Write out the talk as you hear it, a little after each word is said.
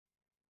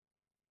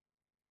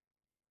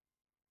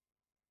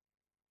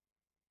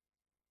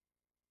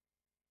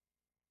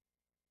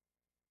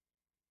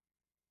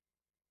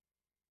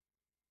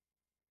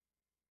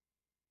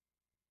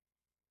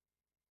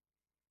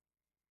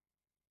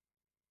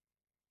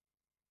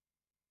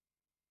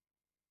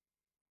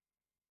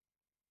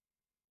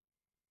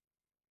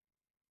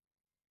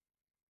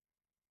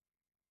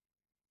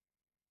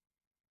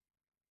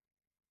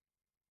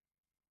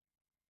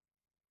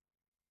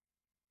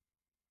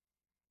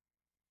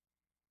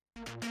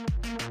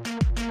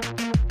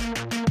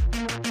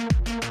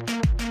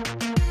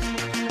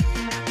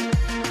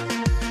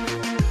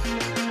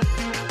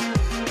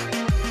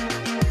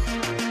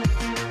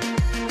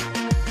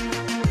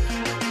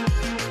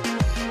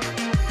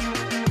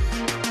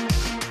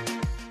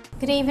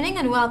Good evening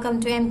and welcome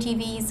to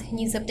MTV's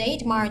News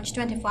Update, March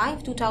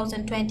 25,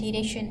 2020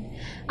 edition.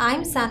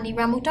 I'm Sandy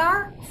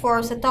Ramutar. For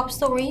the top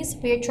stories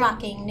we're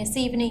tracking this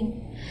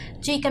evening.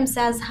 GCAM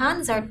says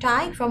hands are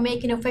tied from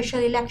making official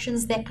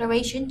elections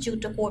declaration due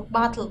to court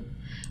battle.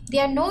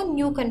 There are no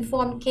new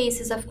confirmed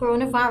cases of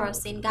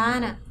coronavirus in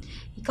Ghana.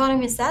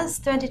 Economy says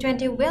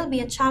 2020 will be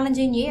a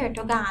challenging year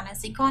to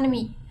Ghana's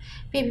economy.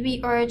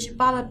 PPP urged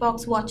ballot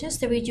box watchers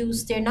to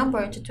reduce their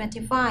number to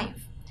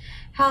 25.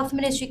 Health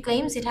Ministry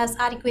claims it has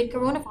adequate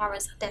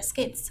coronavirus test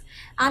kits.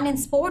 And in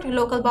sport,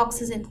 local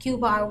boxers in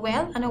Cuba are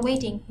well and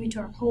awaiting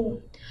return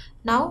home.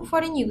 Now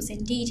for the news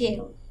in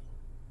detail.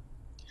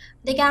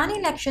 The Ghana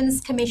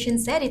Elections Commission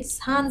said its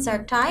hands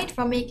are tied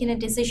from making a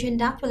decision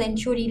that will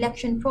ensure the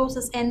election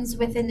process ends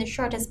within the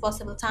shortest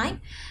possible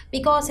time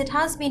because it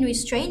has been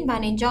restrained by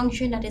an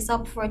injunction that is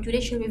up for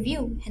judicial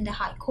review in the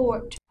High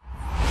Court.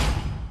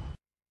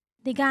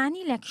 The Ghana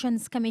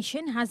Elections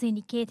Commission has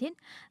indicated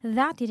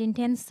that it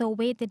intends to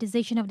await the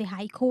decision of the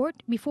High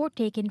Court before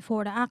taking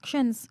further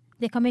actions.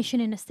 The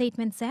Commission in a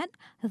statement said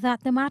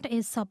that the matter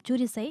is sub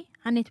judice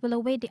and it will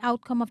await the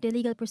outcome of the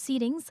legal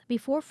proceedings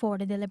before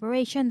further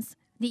deliberations.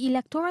 The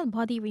electoral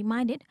body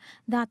reminded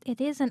that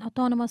it is an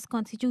autonomous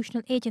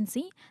constitutional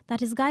agency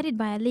that is guided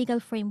by a legal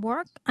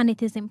framework and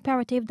it is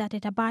imperative that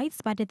it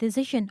abides by the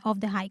decision of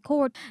the High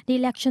Court. The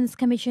Elections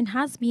Commission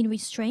has been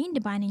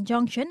restrained by an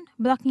injunction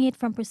blocking it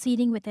from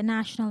proceeding with the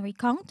national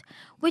recount,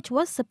 which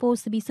was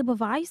supposed to be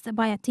supervised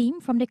by a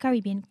team from the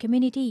Caribbean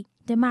community.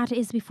 The matter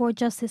is before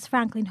Justice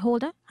Franklin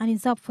Holder and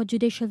is up for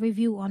judicial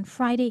review on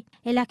Friday.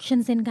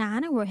 Elections in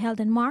Ghana were held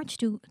in March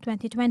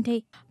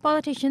 2020.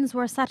 Politicians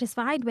were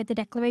satisfied with the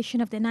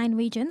declaration of the 9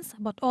 regions,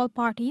 but all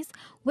parties,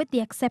 with the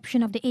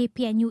exception of the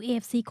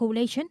APNU-AFC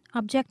coalition,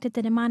 objected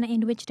to the manner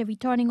in which the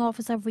returning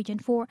officer of Region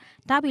 4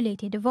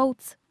 tabulated the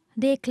votes.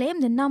 They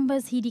claim the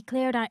numbers he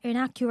declared are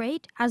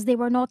inaccurate as they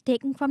were not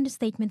taken from the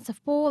statements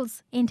of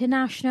polls.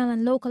 International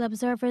and local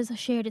observers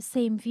share the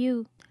same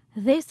view.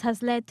 This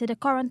has led to the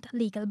current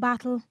legal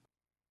battle.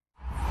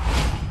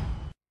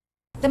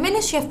 The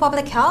Ministry of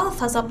Public Health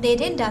has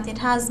updated that it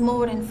has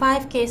more than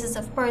 5 cases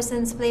of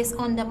persons placed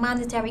under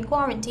mandatory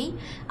quarantine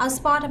as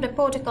part of the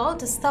protocol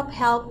to stop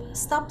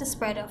the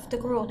spread of the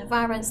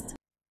coronavirus.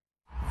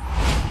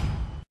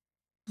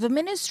 The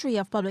Ministry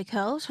of Public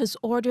Health has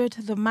ordered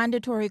the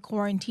mandatory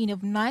quarantine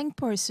of 9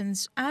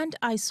 persons and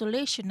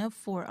isolation of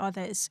 4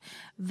 others.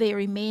 They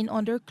remain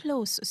under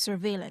close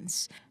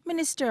surveillance.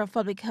 Minister of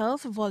Public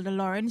Health Valda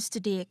Lawrence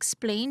today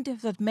explained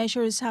that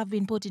measures have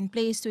been put in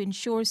place to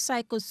ensure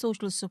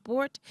psychosocial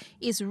support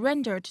is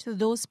rendered to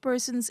those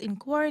persons in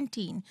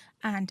quarantine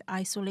and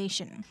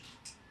isolation.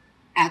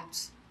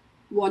 At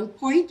one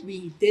point,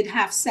 we did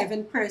have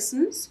 7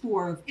 persons who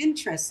were of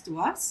interest to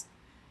us,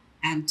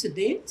 and to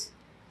date,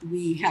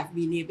 we have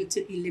been able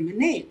to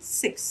eliminate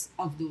 6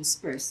 of those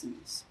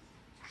persons.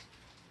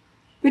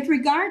 With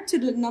regard to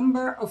the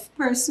number of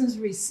persons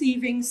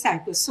receiving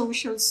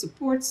psychosocial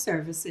support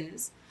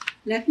services,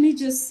 let me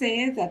just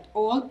say that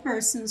all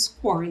persons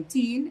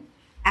quarantined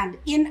and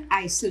in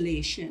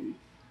isolation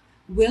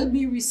will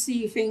be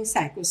receiving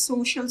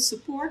psychosocial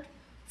support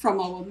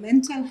from our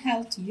mental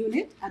health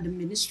unit at the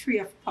Ministry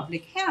of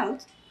Public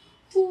Health,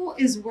 who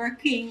is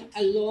working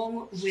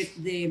along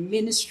with the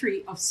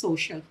Ministry of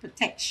Social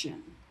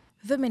Protection.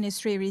 The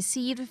ministry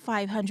received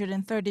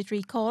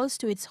 533 calls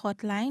to its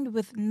hotline,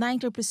 with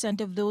 90%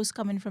 of those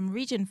coming from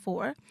Region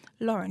 4,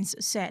 Lawrence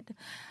said.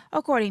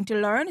 According to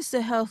Lawrence,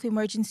 the Health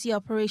Emergency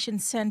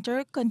Operations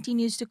Center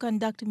continues to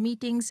conduct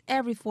meetings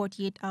every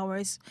 48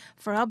 hours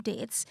for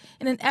updates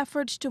in an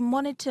effort to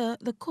monitor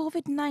the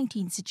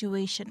COVID-19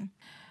 situation.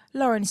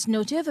 Lawrence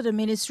noted that the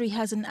ministry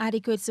has an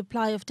adequate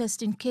supply of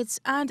testing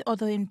kits and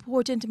other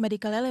important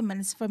medical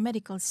elements for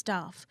medical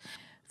staff.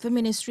 The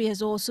ministry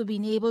has also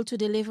been able to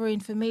deliver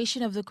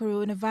information of the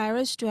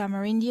coronavirus to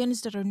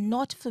Amerindians that are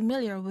not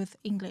familiar with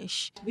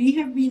English. We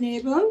have been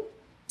able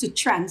to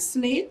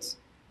translate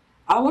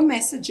our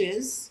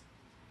messages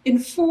in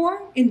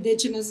 4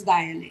 indigenous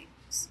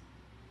dialects.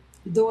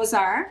 Those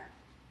are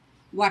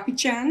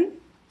Wapichan,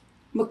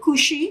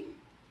 Makushi,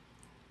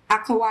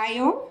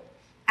 Akawayo,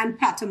 and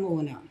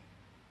Patamona.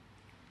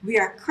 We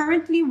are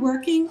currently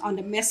working on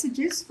the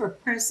messages for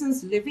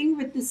persons living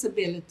with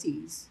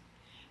disabilities.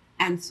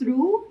 And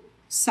through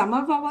some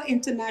of our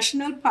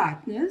international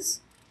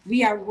partners,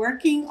 we are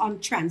working on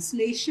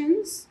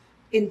translations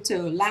into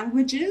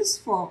languages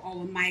for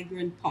our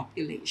migrant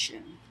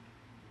population.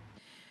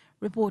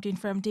 Reporting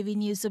from TV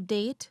News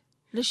Update,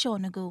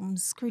 Lashona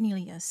Gomes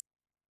Cornelius.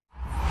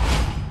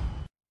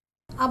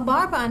 A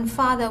barber and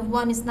father of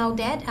 1 is now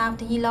dead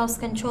after he lost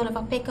control of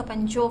a pickup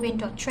and drove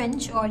into a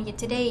trench earlier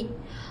today.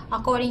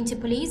 According to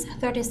police,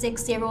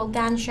 36-year-old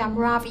Gansham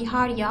Ravi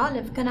Haria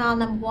of Canal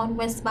No. 1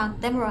 West Bank,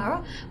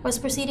 Demerara, was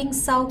proceeding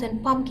south in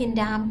Pumpkin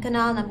Dam,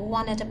 Canal No.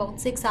 1 at about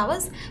 6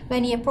 hours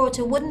when he approached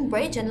a wooden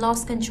bridge and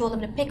lost control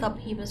of the pickup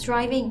he was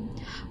driving.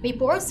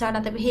 Reports are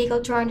that the vehicle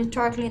turned to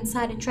turtle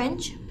inside the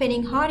trench,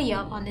 pinning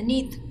Haria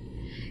underneath.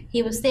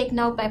 He was taken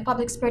out by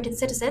public-spirited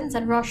citizens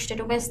and rushed to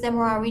the West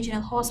Demerara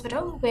Regional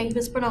Hospital, where he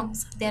was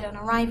pronounced dead on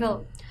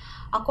arrival.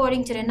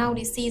 According to the now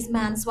deceased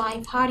man's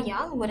wife,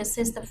 Harial would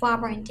assist the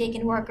farmer in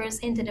taking workers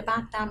into the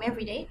back dam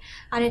every day,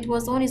 and it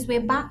was on his way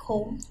back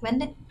home when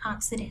the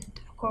accident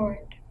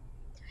occurred.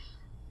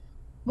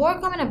 More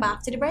coming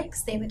back to the break.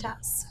 Stay with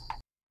us.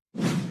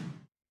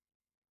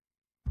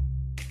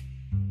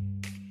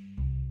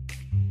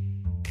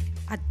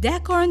 At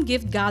Decor and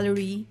Gift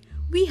Gallery,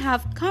 we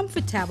have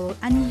comfortable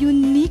and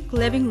unique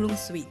living room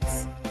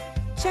suites.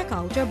 Check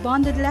out our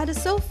bonded leather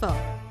sofa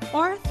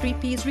or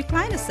 3-piece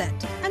recliner set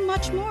and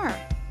much more.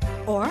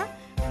 Or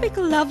pick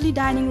a lovely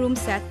dining room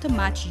set to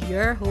match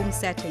your home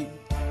setting.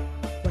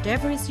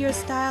 Whatever is your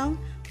style,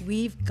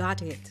 we've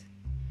got it.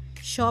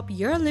 Shop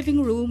your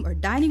living room or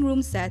dining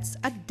room sets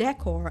at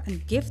Decor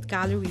and Gift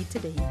Gallery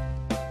today.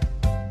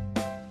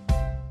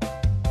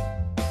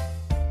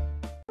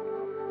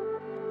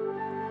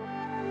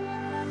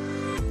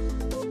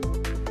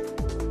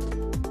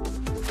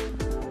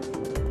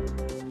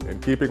 In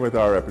keeping with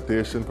our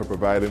reputation for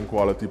providing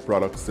quality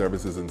products,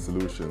 services, and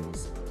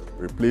solutions,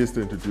 we're pleased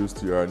to introduce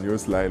to you our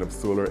newest line of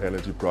solar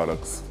energy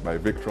products by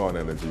Victron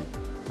Energy,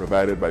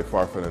 provided by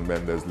Farfan and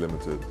Mendez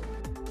Limited.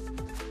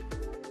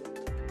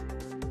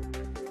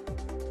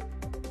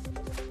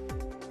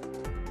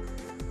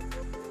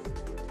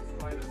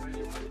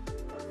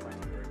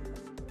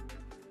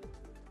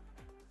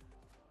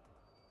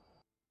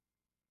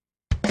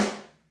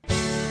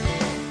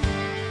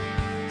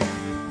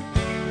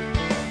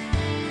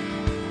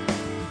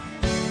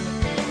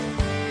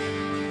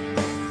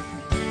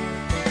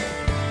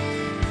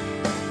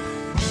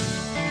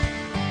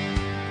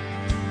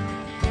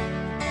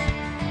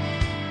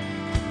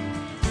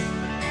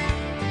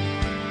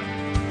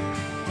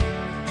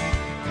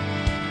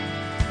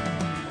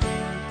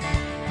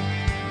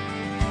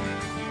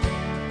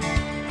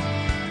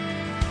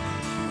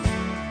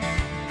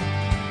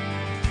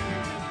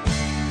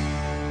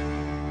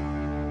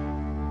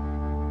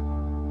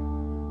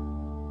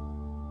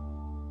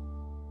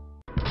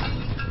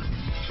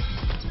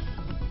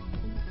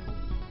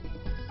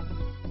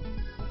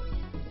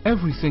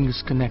 Everything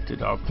is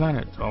connected: our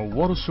planet, our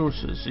water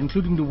sources,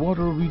 including the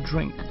water we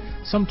drink.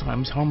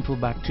 Sometimes harmful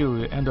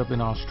bacteria end up in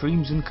our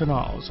streams and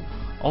canals.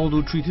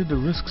 Although treated, the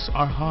risks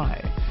are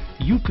high.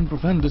 You can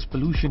prevent this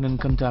pollution and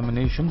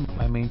contamination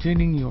by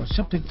maintaining your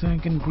septic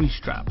tank and grease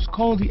traps.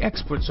 Call the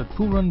experts at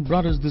Puran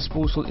Brothers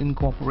Disposal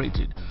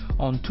Incorporated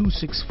on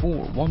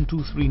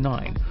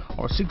 264-1239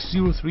 or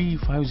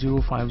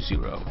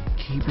 603-5050.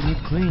 Keeping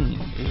it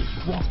clean is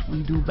what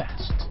we do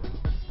best.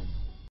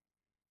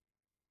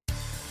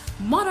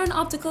 Modern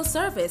Optical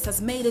Service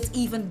has made it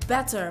even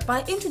better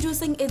by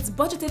introducing its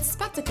budgeted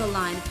spectacle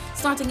line,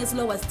 starting as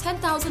low as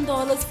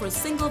 $10,000 for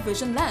single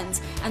vision lens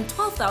and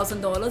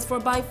 $12,000 for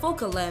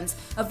bifocal lens,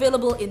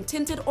 available in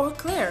tinted or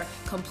clear,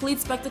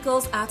 complete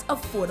spectacles at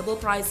affordable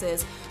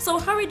prices. So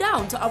hurry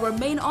down to our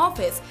main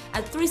office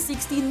at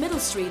 316 Middle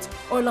Street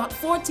or Lot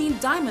 14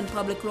 Diamond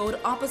Public Road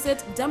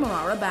opposite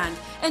Demerara Bank.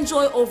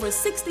 Enjoy over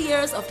 60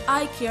 years of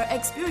eye care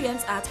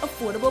experience at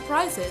affordable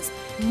prices.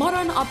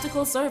 Modern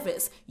Optical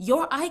Service,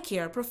 your eye care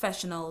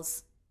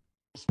professionals.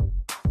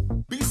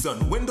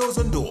 Beeson Windows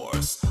and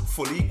Doors,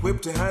 fully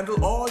equipped to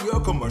handle all your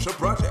commercial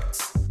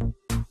projects.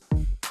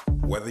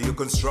 Whether you're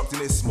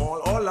constructing a small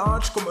or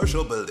large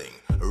commercial building,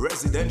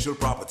 residential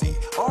property,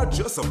 or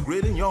just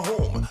upgrading your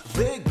home,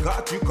 they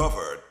got you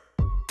covered.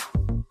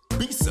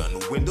 Beeson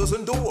Windows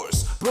and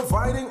Doors,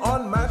 providing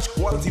unmatched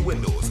quality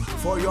windows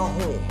for your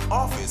home,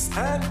 office,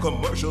 and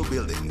commercial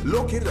building.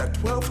 Located at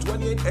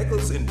 1228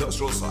 Eccles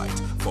Industrial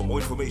Site. For more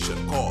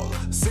information, call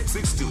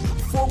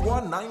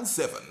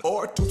 662-4197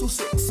 or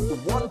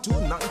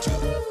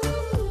 226-1292.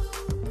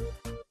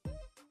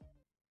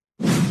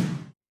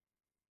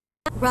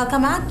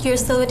 Welcome back. You're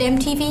still with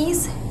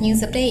MTV's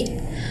News Update.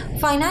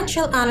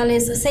 Financial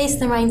analyst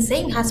Saisnarain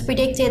Singh has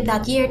predicted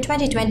that year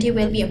 2020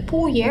 will be a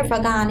poor year for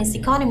Guyana's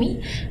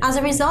economy as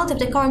a result of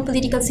the current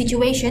political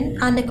situation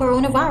and the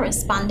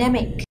coronavirus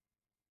pandemic.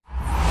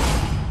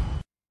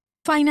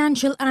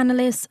 Financial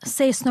analyst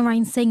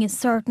Saisnarain Singh is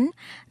certain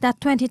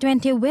that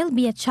 2020 will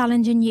be a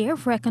challenging year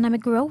for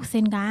economic growth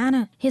in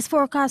Guyana. His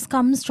forecast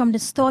comes from the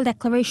stalled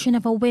declaration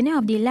of a winner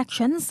of the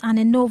elections and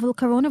a novel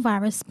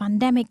coronavirus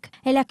pandemic.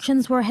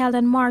 Elections were held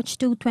on March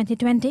 2,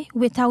 2020,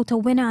 without a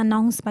winner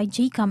announced by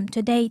GCOM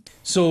to date.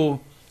 So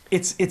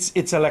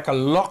it's like a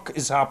lock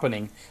is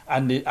happening,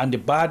 and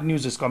the bad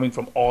news is coming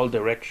from all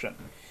directions.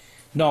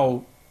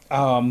 Now,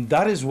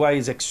 that is why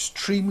it's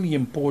extremely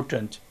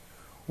important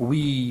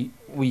we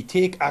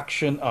take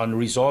action on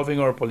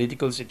resolving our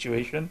political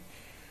situation,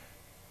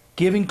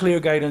 giving clear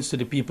guidance to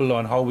the people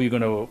on how we're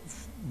going to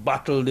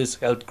battle this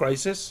health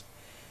crisis,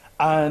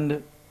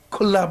 and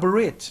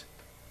collaborate.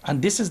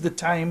 And this is the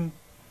time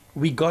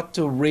we got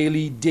to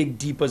really dig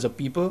deep as a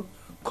people,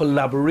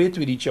 collaborate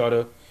with each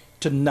other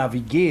to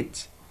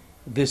navigate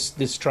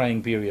this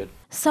trying period.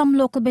 Some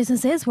local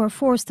businesses were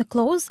forced to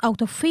close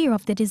out of fear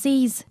of the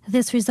disease.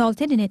 This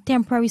resulted in a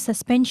temporary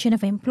suspension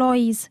of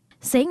employees.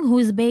 Singh, who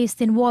is based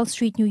in Wall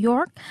Street, New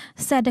York,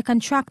 said the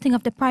contracting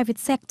of the private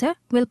sector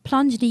will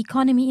plunge the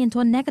economy into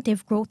a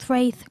negative growth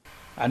rate.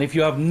 And if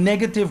you have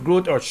negative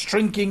growth or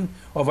shrinking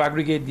of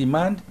aggregate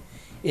demand,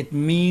 it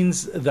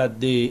means that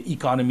the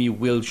economy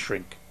will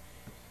shrink.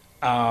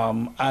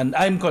 And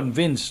I'm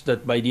convinced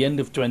that by the end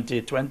of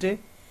 2020,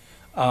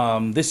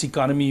 this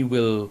economy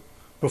will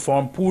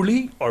perform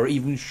poorly or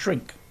even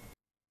shrink.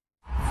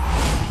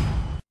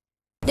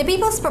 The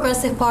People's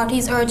Progressive Party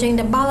is urging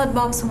the ballot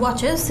box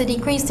watchers to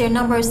decrease their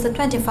numbers to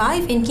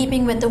 25 in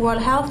keeping with the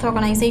World Health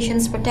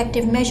Organization's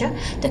protective measure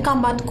to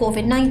combat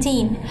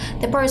COVID-19.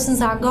 The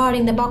persons are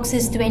guarding the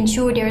boxes to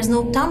ensure there is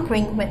no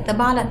tampering with the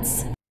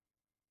ballots.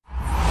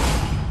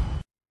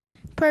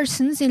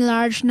 Persons in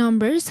large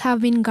numbers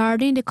have been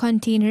guarding the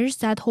containers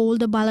that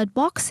hold the ballot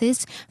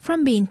boxes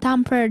from being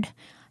tampered.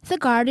 The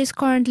guard is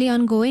currently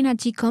ongoing at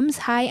GCOM's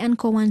High and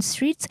Cowan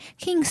Street's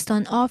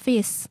Kingston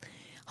office.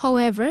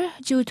 However,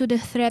 due to the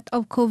threat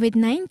of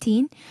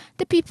COVID-19,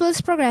 the People's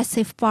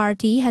Progressive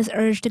Party has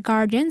urged the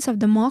guardians of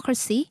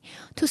democracy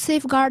to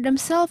safeguard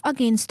themselves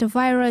against the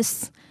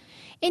virus.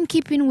 In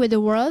keeping with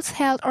the World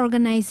Health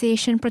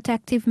Organization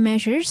protective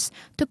measures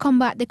to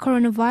combat the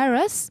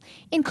coronavirus,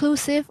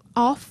 inclusive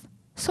of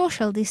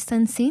social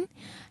distancing,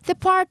 the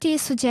party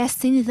is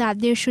suggesting that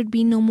there should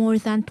be no more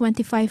than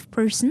 25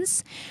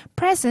 persons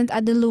present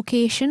at the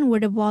location where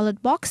the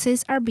ballot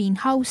boxes are being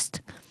housed.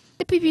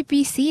 The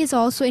PPPC is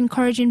also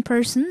encouraging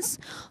persons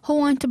who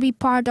want to be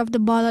part of the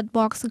ballot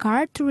box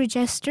guard to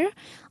register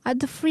at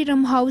the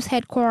Freedom House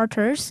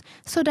headquarters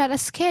so that a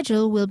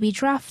schedule will be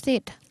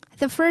drafted.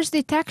 The first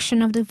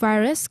detection of the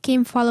virus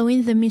came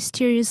following the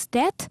mysterious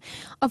death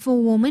of a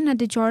woman at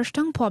the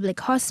Georgetown Public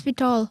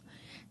Hospital.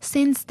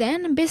 Since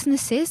then,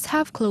 businesses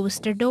have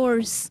closed their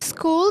doors.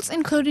 Schools,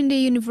 including the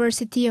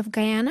University of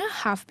Guyana,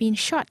 have been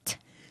shut.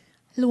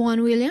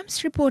 Luan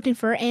Williams reporting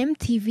for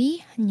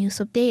MTV News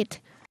Update.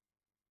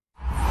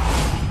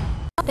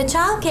 The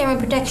Child Care and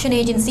Protection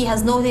Agency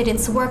has noted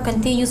its work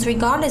continues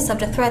regardless of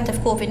the threat of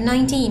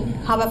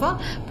COVID-19. However,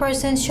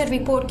 persons should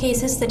report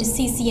cases to the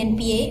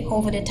CCNPA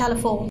over the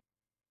telephone.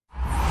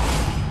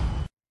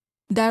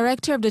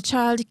 Director of the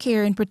Child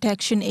Care and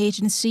Protection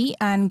Agency,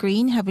 Anne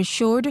Green, have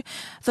assured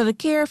that the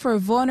care for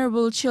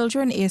vulnerable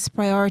children is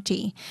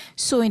priority.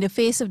 So in the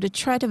face of the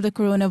threat of the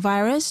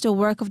coronavirus, the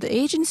work of the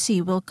agency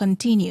will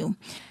continue.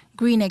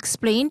 Green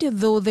explained,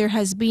 though there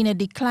has been a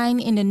decline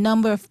in the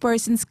number of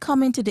persons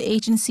coming to the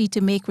agency to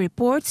make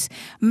reports,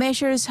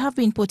 measures have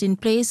been put in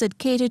place that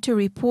cater to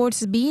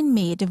reports being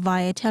made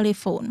via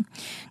telephone.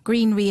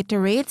 Green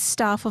reiterates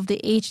staff of the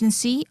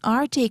agency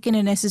are taking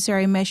the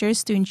necessary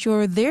measures to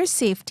ensure their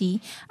safety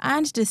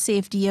and the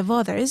safety of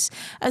others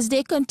as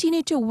they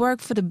continue to work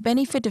for the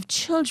benefit of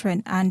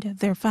children and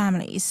their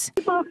families.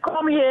 People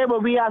come here,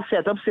 but we have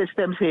set up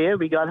systems here.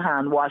 We got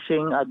hand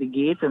washing at the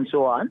gate and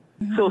so on.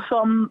 Mm-hmm. So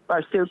some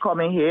are still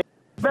coming here.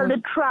 Well,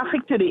 the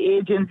traffic to the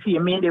agency,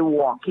 they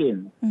walk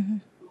in. Mm-hmm.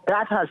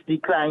 That has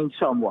declined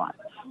somewhat.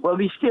 But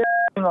we still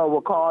having our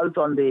calls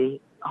on the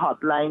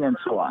hotline and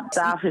so on.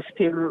 Staff is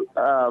still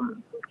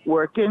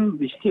working.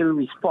 We're still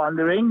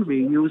responding.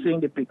 We're using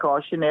the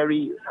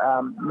precautionary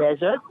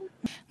measures.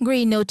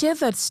 Green noted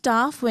that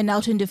staff, when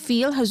out in the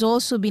field, has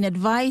also been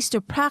advised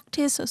to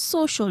practice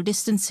social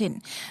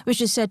distancing, which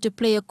is said to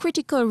play a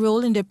critical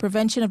role in the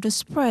prevention of the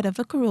spread of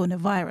the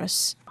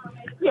coronavirus.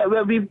 Yeah,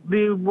 well,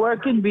 we're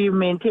working, we're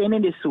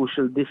maintaining the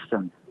social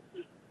distance.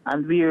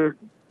 And we're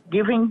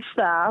giving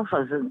staff,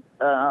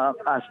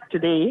 as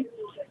today,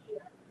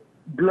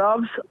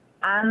 gloves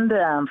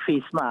and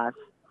face masks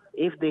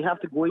if they have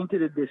to go into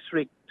the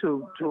district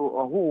to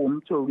a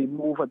home to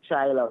remove a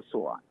child or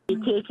so on.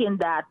 We're taking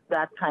that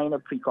kind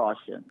of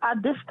precaution.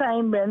 At this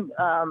time when,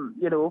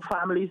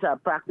 families are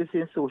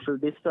practicing social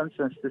distance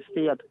and to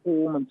stay at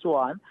home and so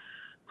on,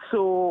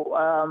 so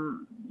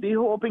we're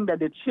hoping that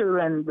the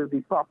children will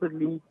be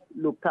properly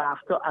looked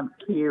after and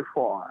cared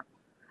for.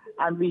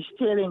 And we're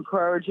still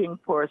encouraging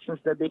persons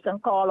that they can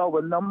call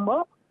our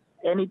number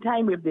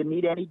anytime if they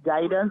need any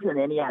guidance and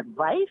any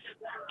advice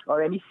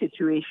or any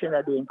situation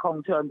that they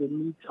encounter and they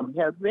need some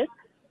help with.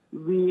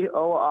 Our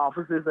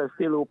offices are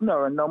still open,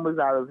 our numbers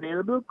are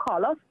available.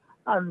 Call us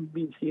and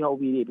we'll see how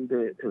we're able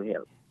to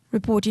help.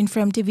 Reporting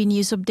from TV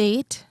News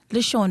Update,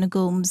 LaShawna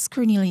Gomes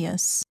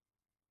Cornelius.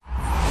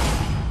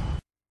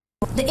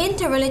 The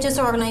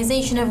Interreligious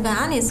Organization of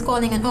Ghana is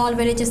calling on all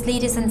religious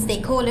leaders and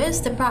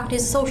stakeholders to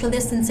practice social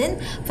distancing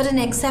for the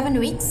next 7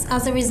 weeks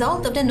as a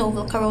result of the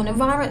novel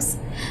coronavirus.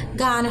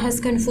 Ghana has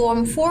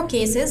confirmed 4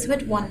 cases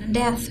with 1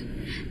 death.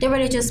 The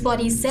religious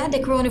body said the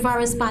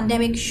coronavirus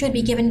pandemic should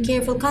be given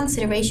careful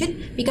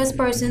consideration because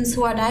persons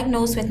who are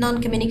diagnosed with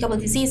non-communicable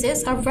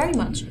diseases are very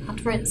much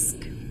at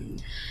risk.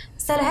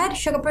 Still ahead,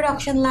 sugar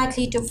production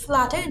likely to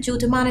flatter due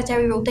to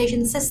monetary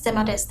rotation system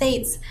at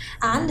estates,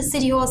 and the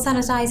City Hall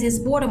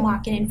sanitizes border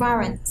market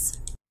environs.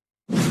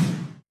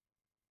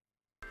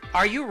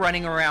 Are you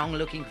running around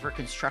looking for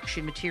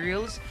construction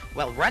materials?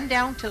 Well, run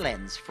down to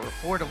Lens for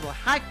affordable,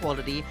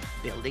 high-quality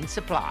building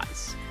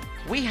supplies.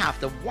 We have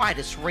the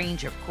widest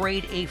range of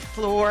grade A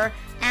floor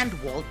and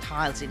wall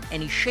tiles in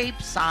any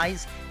shape,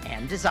 size,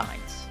 and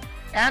designs.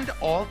 And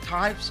all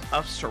types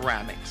of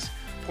ceramics,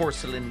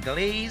 porcelain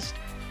glazed,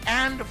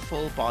 and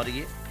full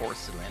body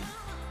porcelain.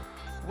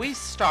 We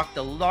stock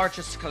the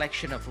largest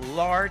collection of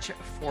large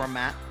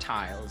format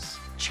tiles.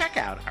 Check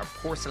out our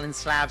porcelain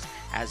slabs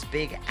as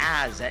big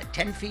as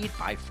 10 feet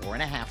by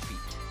 4.5 feet.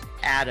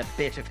 Add a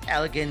bit of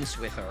elegance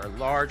with our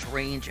large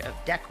range of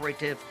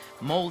decorative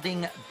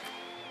molding.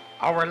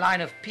 Our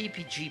line of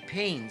PPG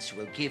paints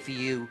will give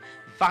you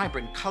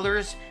vibrant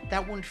colors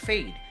that won't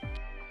fade.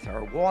 With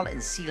our wall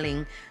and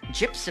ceiling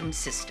gypsum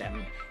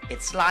system,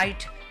 it's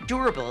light,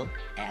 durable,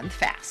 and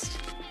fast.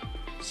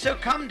 So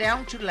come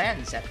down to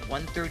Len's at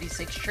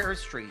 136 Cherry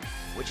Street,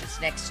 which is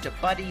next to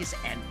Buddy's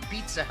and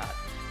Pizza Hut,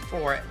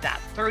 for that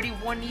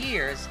 31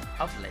 years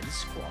of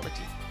Len's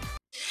quality.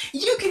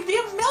 You can be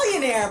a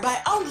millionaire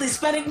by only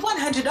spending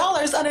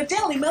 $100 on a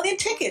Daily Million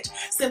ticket.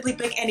 Simply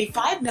pick any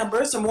 5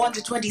 numbers from 1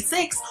 to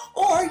 26,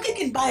 or you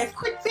can buy a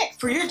quick pick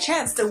for your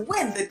chance to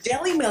win the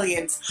Daily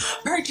Millions.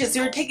 Purchase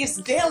your tickets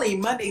daily,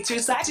 Monday through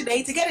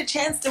Saturday, to get a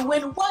chance to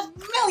win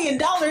 $1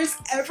 million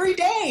every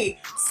day.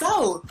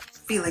 So,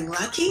 feeling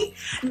lucky?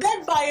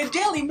 Then buy a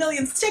Daily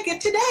Millions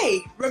ticket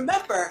today.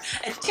 Remember,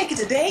 a ticket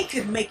today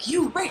could make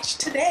you rich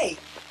today.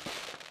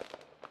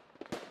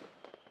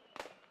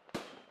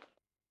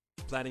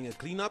 Planning a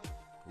cleanup?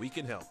 We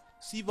can help.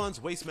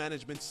 Sevon's Waste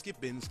Management skip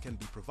bins can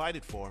be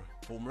provided for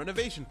home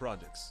renovation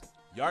projects,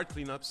 yard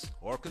cleanups,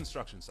 or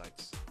construction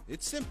sites.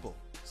 It's simple.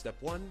 Step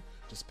 1,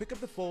 just pick up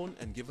the phone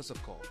and give us a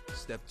call.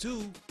 Step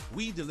 2,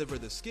 we deliver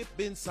the skip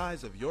bin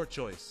size of your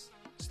choice.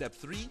 Step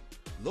 3,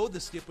 load the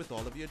skip with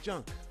all of your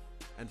junk.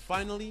 And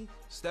finally,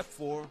 step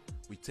 4,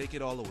 we take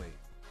it all away.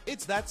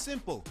 It's that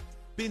simple.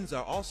 Bins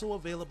are also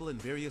available in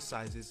various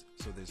sizes,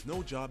 so there's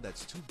no job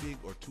that's too big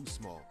or too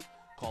small.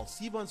 Call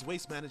Sevon's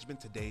Waste Management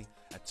today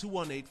at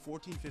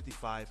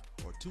 218-1455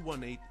 or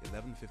 218-1156.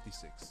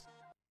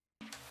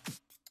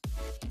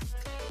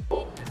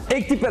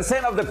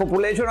 80% of the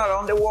population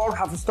around the world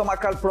have a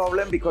stomachache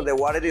problem because the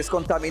water is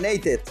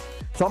contaminated.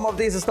 Some of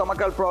these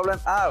stomachache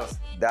problems are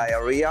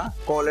diarrhea,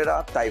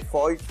 cholera,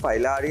 typhoid,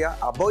 filaria.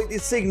 Avoid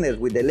this sickness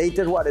with the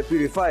latest water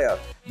purifier.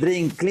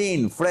 Drink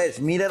clean, fresh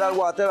mineral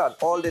water at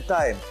all the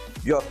time.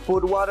 Just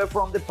put water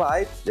from the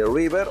pipe, the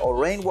river, or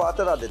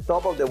rainwater at the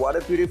top of the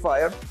water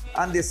purifier,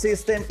 and the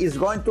system is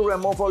going to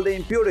remove all the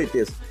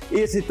impurities.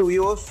 Easy to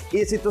use,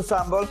 easy to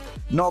sample,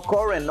 no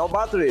current, no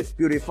batteries.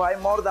 Purify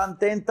more than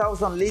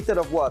 10,000 liters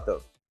of water.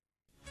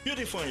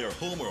 Beautify your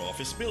home or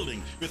office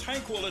building with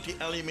high-quality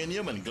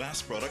aluminium and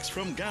glass products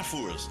from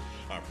Gafours.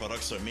 Our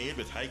products are made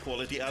with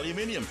high-quality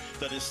aluminium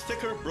that is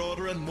thicker,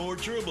 broader, and more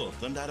durable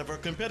than that of our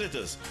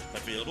competitors.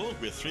 Available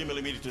with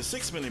 3mm to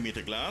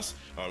 6mm glass,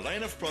 our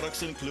line of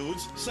products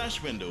includes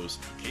sash windows,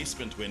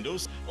 casement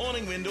windows,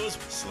 awning windows,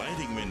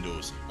 sliding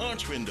windows,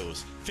 arch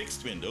windows,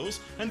 fixed windows,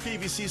 and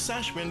PVC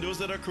sash windows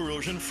that are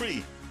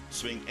corrosion-free.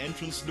 Swing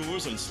entrance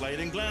doors and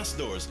sliding glass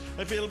doors,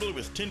 available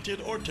with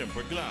tinted or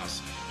tempered glass.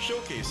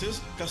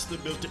 Showcases, custom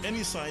built to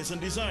any size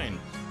and design.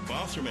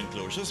 Bathroom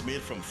enclosures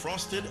made from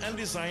frosted and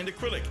designed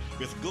acrylic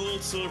with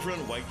gold, silver,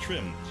 and white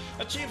trim.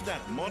 Achieve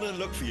that modern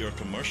look for your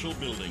commercial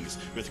buildings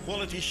with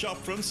quality shop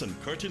fronts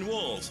and curtain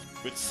walls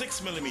with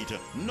 6mm,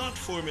 not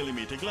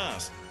 4mm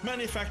glass,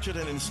 manufactured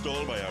and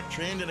installed by our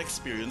trained and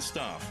experienced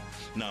staff.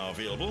 Now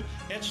available,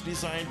 etched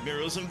designed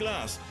mirrors and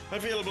glass,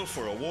 available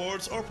for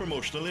awards or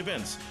promotional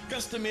events,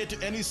 custom made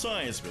to any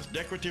size with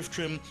decorative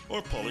trim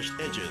or polished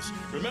edges.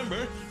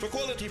 Remember, for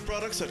quality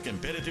products at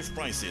competitive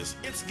prices,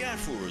 it's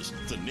Gafours,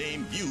 the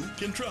name you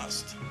can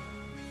trust.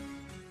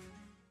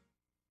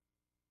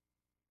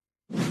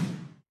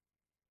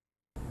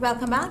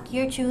 Welcome back.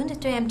 You're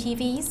tuned to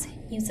MTV's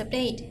News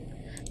Update.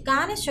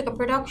 Ghana's sugar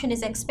production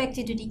is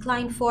expected to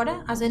decline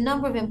further as the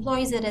number of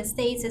employees in the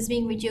states is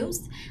being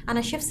reduced and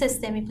a shift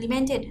system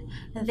implemented.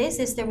 This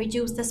is to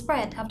reduce the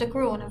spread of the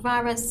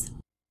coronavirus.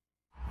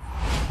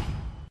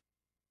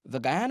 The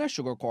Guyana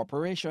Sugar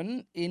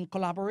Corporation, in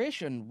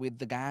collaboration with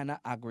the Guyana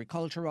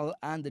Agricultural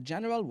and the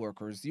General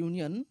Workers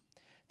Union,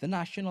 the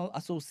National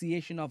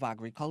Association of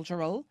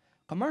Agricultural,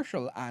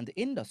 Commercial and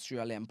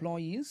Industrial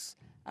Employees,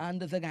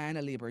 and the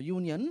Guyana Labour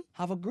Union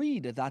have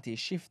agreed that a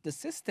shift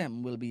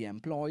system will be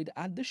employed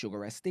at the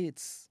sugar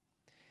estates.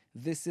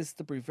 This is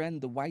to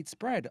prevent the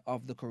widespread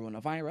of the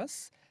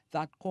coronavirus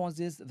that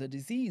causes the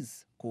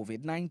disease,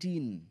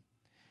 COVID-19.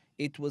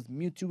 It was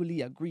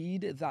mutually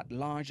agreed that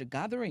large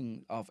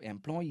gathering of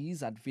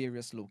employees at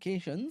various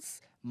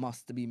locations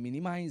must be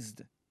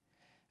minimized.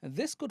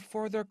 This could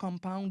further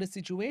compound the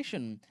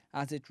situation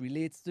as it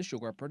relates to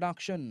sugar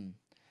production.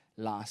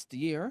 Last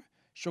year,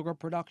 sugar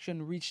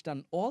production reached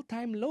an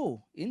all-time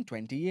low in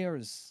 20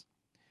 years.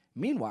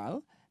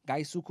 Meanwhile,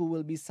 Gaisuku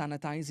will be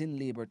sanitizing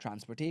labor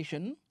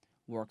transportation,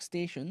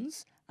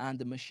 workstations, and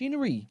the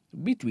machinery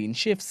between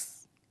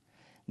shifts.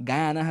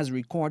 Guyana has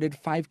recorded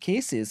 5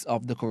 cases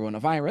of the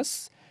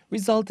coronavirus,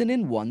 resulting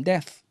in 1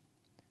 death.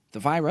 The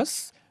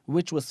virus,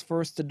 which was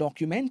first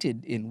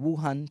documented in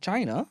Wuhan,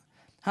 China,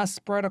 has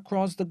spread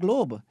across the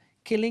globe,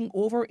 killing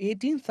over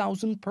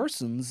 18,000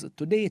 persons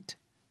to date.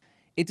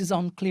 It is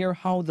unclear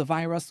how the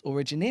virus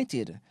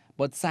originated,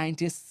 but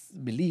scientists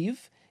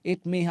believe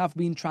it may have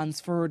been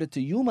transferred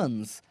to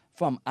humans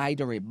from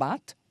either a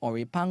bat or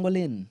a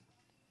pangolin.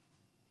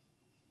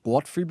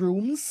 Godfrey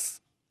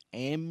Brooms,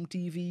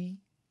 MTV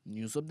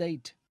News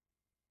Update.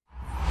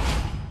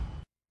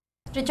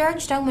 The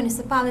Georgetown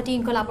municipality,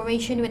 in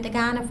collaboration with the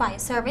Ghana Fire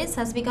Service,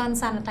 has begun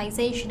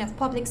sanitization of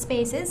public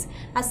spaces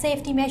as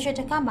safety measure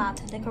to combat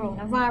the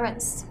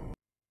coronavirus.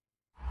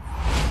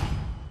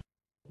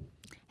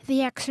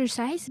 The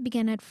exercise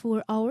began at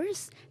 4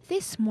 hours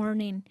this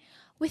morning,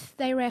 with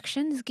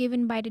directions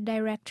given by the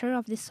Director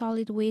of the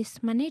Solid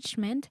Waste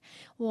Management,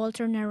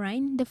 Walter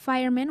Narain. The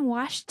firemen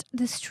washed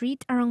the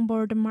street around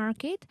Border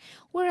Market,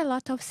 where a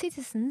lot of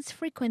citizens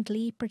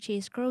frequently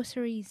purchase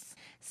groceries.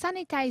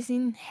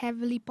 Sanitizing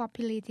heavily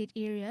populated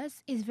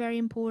areas is very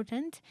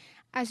important,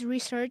 as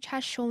research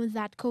has shown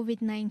that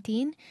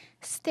COVID-19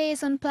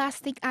 stays on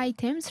plastic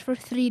items for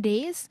 3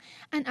 days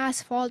and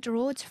asphalt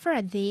roads for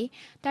a day,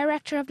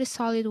 Director of the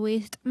Solid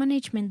Waste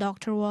Management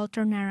Dr.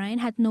 Walter Narain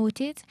had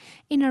noted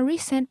in a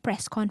recent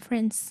press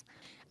conference.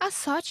 As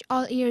such,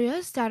 all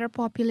areas that are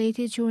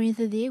populated during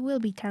the day will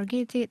be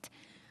targeted.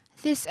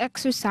 This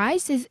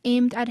exercise is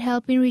aimed at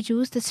helping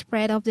reduce the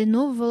spread of the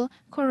novel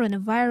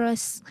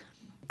coronavirus.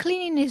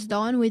 Cleaning is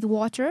done with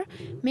water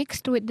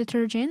mixed with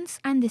detergents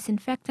and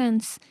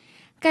disinfectants.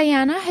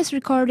 Guyana has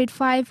recorded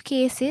 5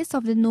 cases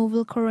of the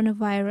novel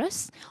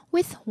coronavirus,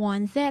 with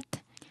 1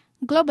 death.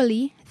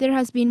 Globally, there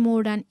has been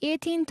more than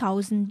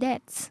 18,000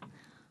 deaths.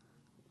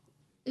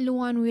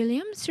 Luan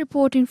Williams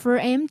reporting for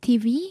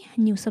MTV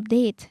News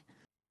Update.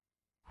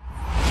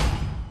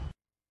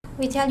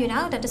 We tell you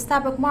now that the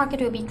Stabroek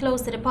Market will be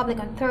closed to the public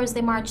on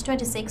Thursday, March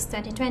 26,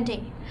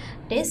 2020.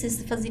 This is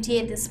to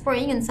facilitate the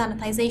spraying and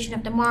sanitization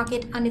of the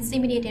market and its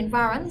immediate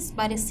environs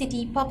by the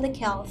City Public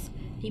Health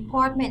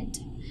Department.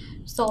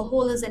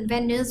 Stallholders and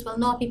vendors will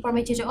not be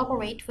permitted to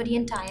operate for the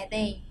entire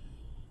day.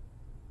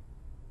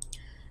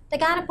 The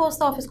Ghana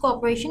Post Office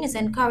Corporation is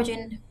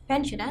encouraging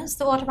pensioners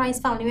to authorize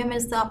family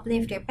members to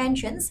uplift their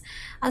pensions,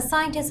 as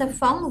scientists have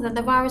found that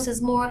the virus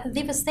is more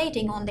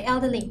devastating on the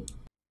elderly.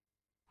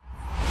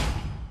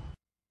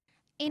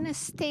 In a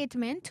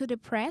statement to the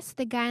press,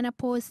 the Ghana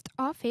Post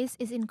Office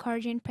is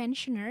encouraging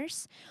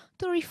pensioners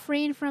to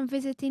refrain from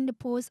visiting the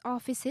post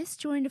offices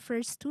during the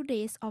first 2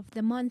 days of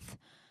the month.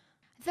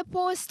 The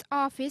post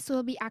office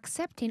will be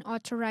accepting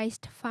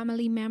authorized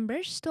family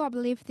members to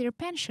uplift their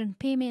pension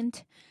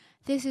payment.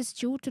 This is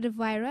due to the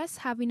virus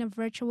having a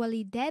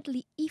virtually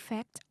deadly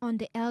effect on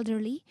the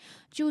elderly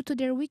due to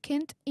their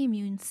weakened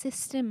immune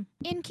system.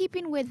 In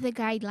keeping with the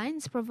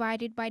guidelines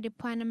provided by the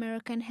Pan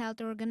American Health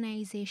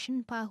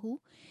Organization, PAHO,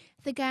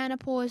 the Ghana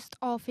Post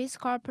Office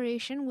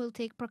Corporation will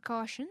take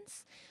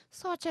precautions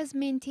such as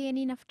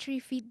maintaining a 3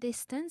 feet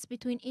distance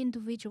between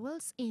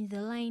individuals in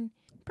the line.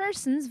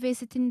 Persons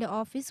visiting the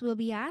office will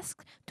be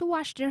asked to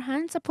wash their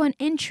hands upon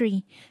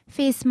entry.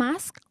 Face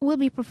masks will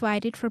be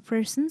provided for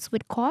persons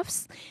with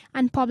coughs,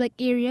 and public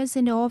areas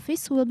in the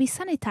office will be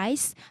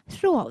sanitized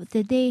throughout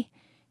the day.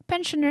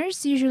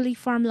 Pensioners usually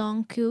form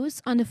long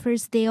queues on the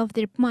first day of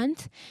their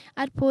month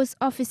at post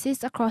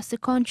offices across the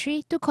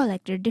country to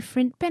collect their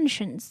different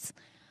pensions.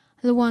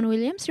 Luan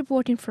Williams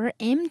reporting for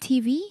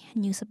MTV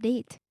News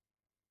Update.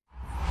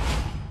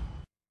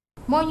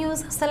 More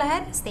news still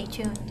ahead. Stay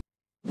tuned.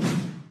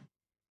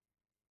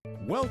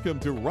 Welcome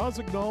to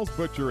Rosignol's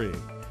Butchery.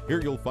 Here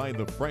you'll find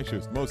the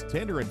freshest, most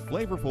tender and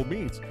flavorful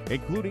meats,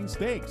 including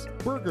steaks,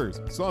 burgers,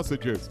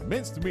 sausages,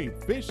 minced meat,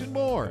 fish, and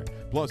more,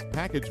 plus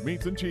packaged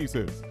meats and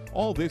cheeses.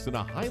 All this in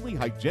a highly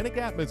hygienic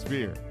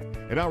atmosphere.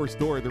 In our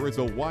store, there is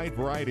a wide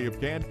variety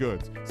of canned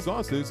goods,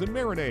 sauces, and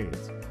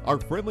marinades. Our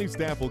friendly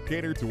staff will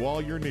cater to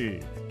all your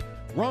needs.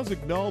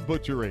 Rosignol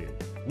Butchery.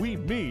 We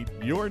meet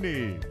your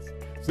needs.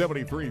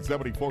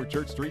 7374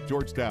 Church Street,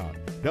 Georgetown.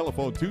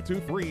 Telephone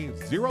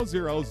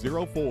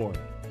 223-0004.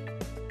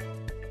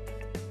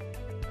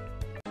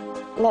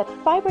 Let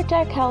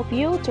FiberTech help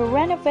you to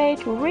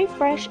renovate,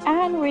 refresh,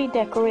 and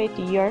redecorate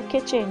your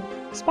kitchen.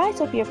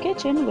 Spice up your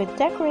kitchen with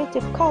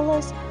decorative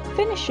colors,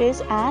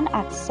 finishes, and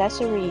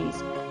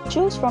accessories.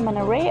 Choose from an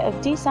array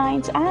of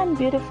designs and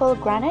beautiful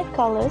granite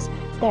colors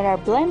that are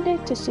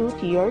blended to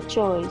suit your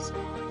choice.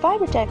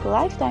 FiberTech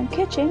Lifetime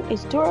Kitchen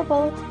is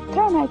durable,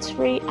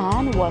 termites-free,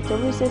 and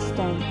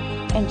water-resistant.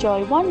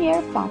 Enjoy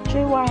 1-year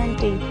factory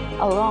warranty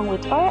along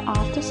with our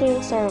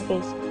after-sales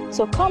service.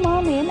 So come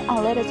on in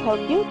and let us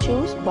help you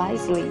choose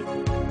wisely.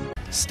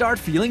 Start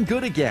feeling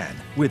good again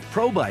with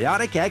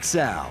Probiotic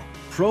XL.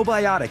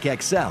 Probiotic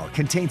XL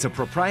contains a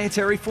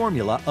proprietary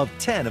formula of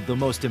 10 of the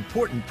most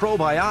important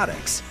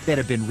probiotics that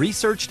have been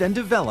researched and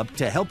developed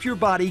to help your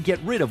body get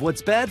rid of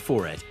what's bad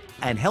for it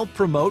and help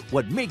promote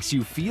what makes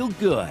you feel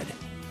good.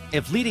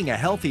 If leading a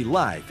healthy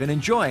life and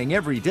enjoying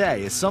every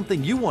day is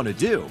something you want to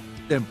do,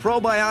 then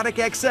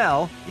Probiotic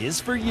XL is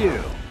for you.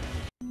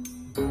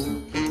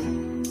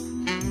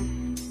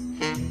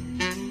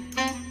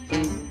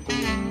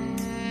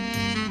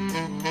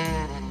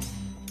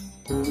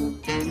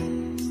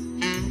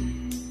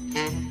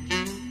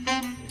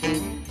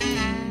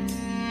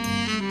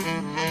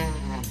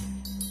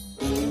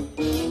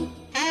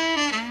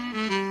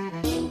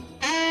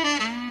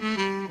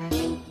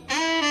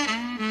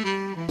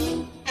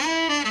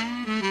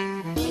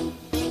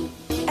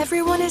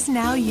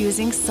 now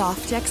using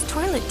Softex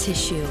toilet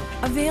tissue.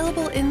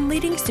 Available in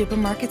leading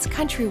supermarkets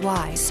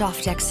countrywide,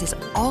 Softex is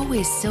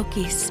always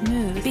silky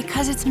smooth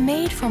because it's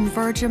made from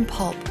virgin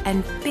pulp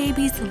and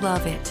babies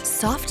love it.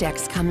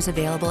 Softex comes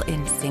available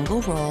in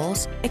single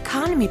rolls,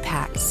 economy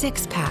pack,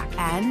 6-pack,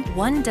 and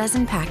 1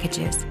 dozen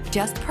packages.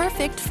 Just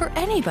perfect for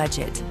any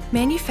budget.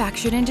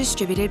 Manufactured and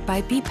distributed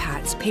by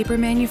BPAT's Paper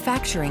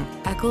Manufacturing,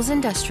 Eccles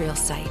Industrial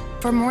Site.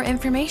 For more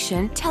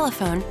information,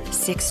 telephone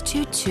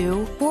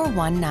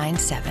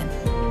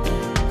 622-4197.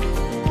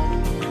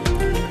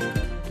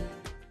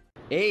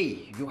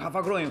 Hey, you have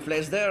a growing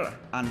flesh there,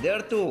 and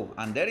there too,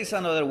 and there is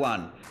another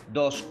one.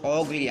 Those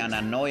ugly and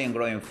annoying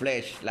growing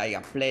flesh, like a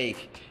plague.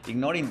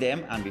 Ignoring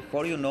them, and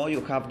before you know,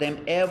 you have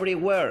them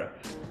everywhere.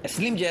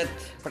 SlimJet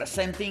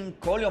presenting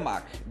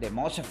Coliomac, the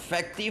most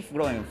effective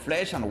growing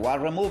flesh and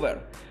wart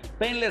remover.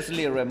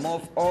 Painlessly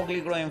remove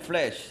ugly growing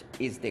flesh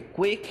is the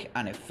quick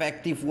and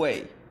effective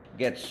way.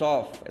 Get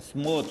soft,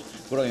 smooth,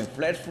 growing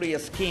flesh-free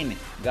skin,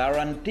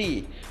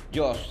 guarantee.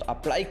 Just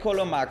apply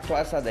Coliomac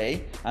twice a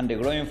day and the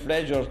growing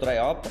flesh just dry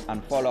up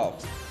and fall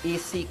off.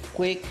 Easy,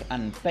 quick,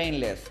 and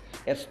painless.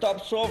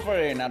 Stop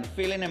suffering and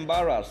feeling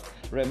embarrassed.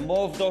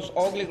 Remove those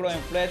ugly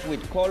growing flesh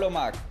with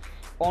Coliomac.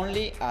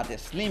 Only at the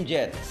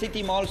SlimJet,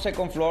 City Mall,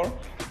 2nd floor.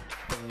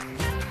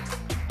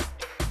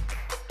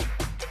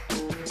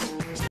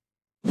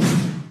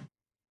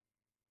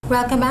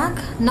 Welcome back.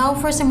 Now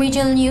for some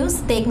regional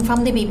news taken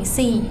from the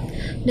BBC.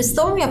 The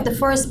story of the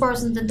first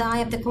person to die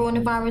of the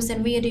coronavirus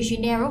in Rio de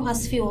Janeiro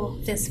has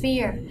fueled this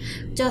fear.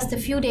 Just a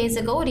few days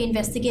ago, the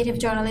investigative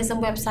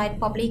journalism website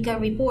Publica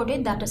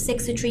reported that a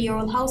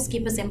 63-year-old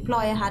housekeeper's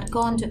employer had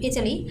gone to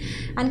Italy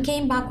and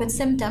came back with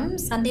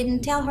symptoms and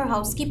didn't tell her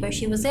housekeeper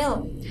she was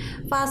ill.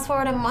 Fast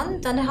forward a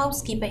month and the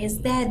housekeeper is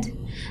dead.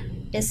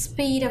 The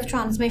speed of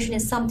transmission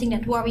is something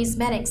that worries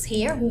medics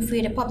here, who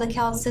fear the public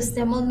health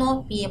system will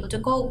not be able to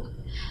cope.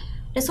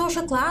 The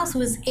social class who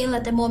is ill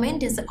at the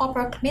moment is the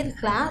upper middle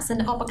class and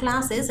the upper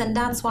classes, and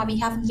that's why we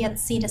haven't yet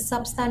seen a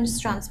substantial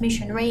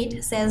transmission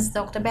rate, says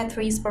Dr.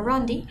 Beatriz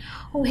Barondi,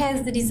 who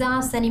heads the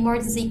Disaster and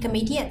Emergency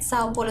Committee at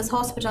Sao Paulo's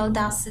Hospital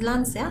das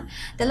Silencia,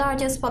 the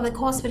largest public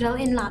hospital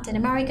in Latin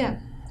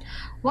America.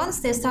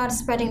 Once they start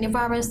spreading the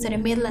virus to the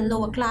middle and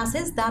lower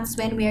classes, that's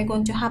when we are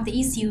going to have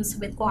the issues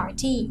with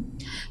quarantine.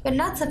 With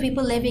lots of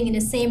people living in the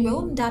same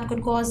room, that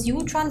could cause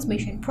huge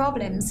transmission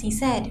problems, he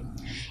said.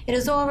 It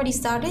has already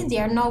started.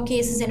 There are now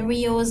cases in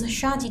Rio's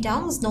shanty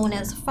towns known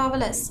as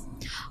favelas.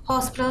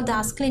 Hospital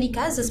das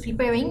Clínicas is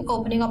preparing,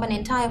 opening up an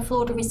entire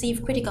floor to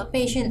receive critical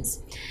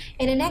patients.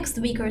 In the next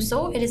week or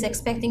so, it is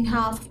expecting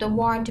half of the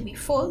ward to be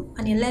full,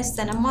 and in less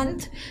than a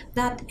month,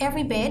 that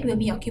every bed will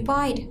be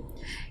occupied.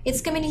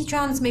 It's community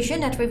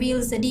transmission that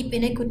reveals the deep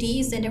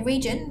inequities in the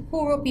region,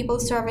 poorer people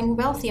serving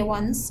wealthier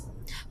ones.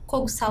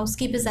 Cooks,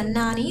 housekeepers, and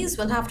nannies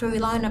will have to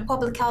rely on a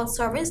public health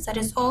service that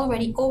is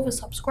already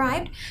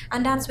oversubscribed,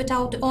 and that's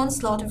without the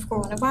onslaught of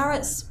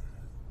coronavirus.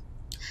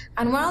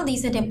 And while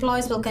decent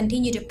employees will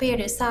continue to pay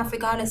their staff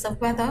regardless of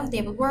whether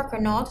they will work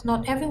or not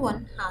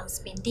everyone has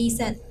been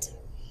decent.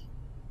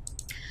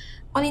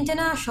 On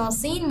international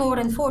scene, more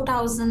than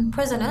 4,000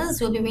 prisoners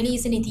will be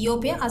released in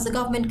Ethiopia as the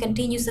government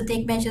continues to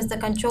take measures to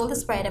control the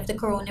spread of the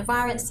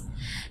coronavirus.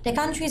 The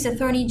country's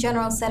Attorney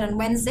General said on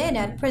Wednesday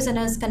that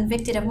prisoners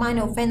convicted of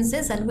minor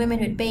offenses and women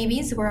with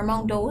babies were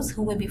among those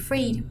who will be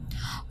freed.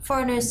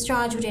 Foreigners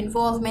charged with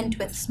involvement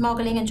with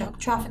smuggling and drug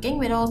trafficking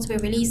will also be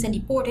released and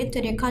deported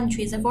to their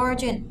countries of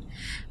origin.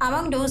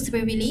 Among those to be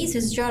released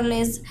is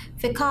journalist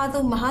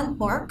Fikadu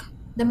Mahantmork.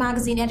 The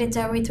magazine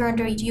editor returned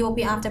to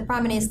Ethiopia after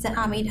Prime Minister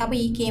Abiy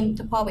Ahmed came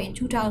to power in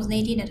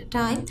 2018 at a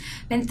time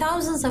when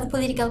thousands of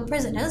political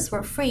prisoners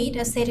were freed,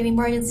 a state of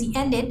emergency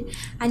ended,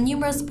 and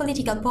numerous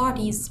political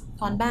parties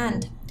gone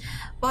banned.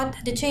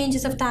 But the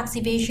charges of tax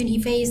evasion he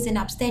faced in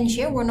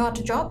absentia were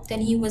not dropped,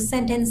 and he was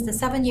sentenced to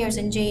 7 years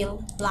in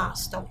jail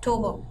last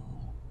October.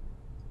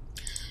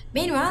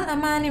 Meanwhile, a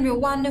man in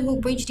Rwanda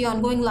who breached the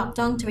ongoing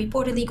lockdown to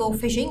reportedly go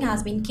fishing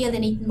has been killed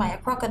and eaten by a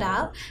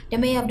crocodile, the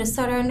mayor of the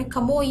southern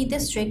Kamoi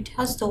district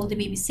has told the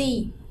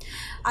BBC.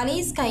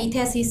 Alice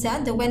Kaitesi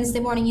said the Wednesday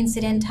morning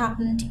incident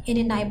happened in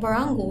the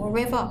Naibarango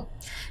River.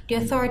 The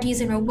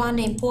authorities in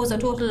Rwanda imposed a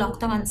total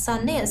lockdown on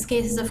Sunday as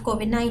cases of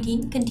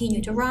COVID-19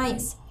 continue to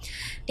rise.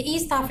 The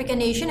East African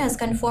nation has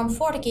confirmed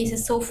 40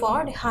 cases so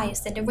far, the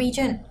highest in the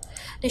region.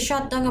 The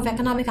shutdown of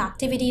economic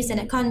activities in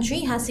the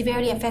country has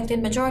severely affected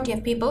the majority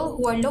of people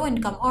who are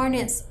low-income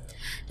earners.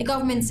 The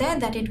government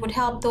said that it would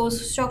help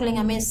those struggling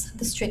amidst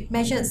the strict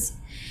measures.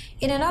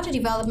 In another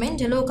development,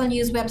 a local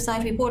news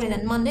website reported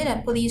on Monday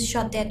that police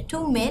shot dead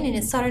 2 men in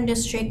the southern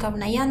district of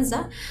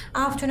Nyanza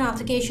after an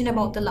altercation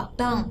about the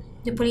lockdown.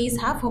 The police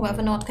have,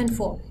 however, not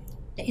confirmed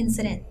the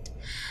incident.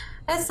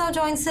 Let's now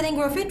join Celine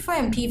Griffith for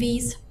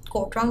MTV's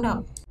Court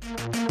Roundup.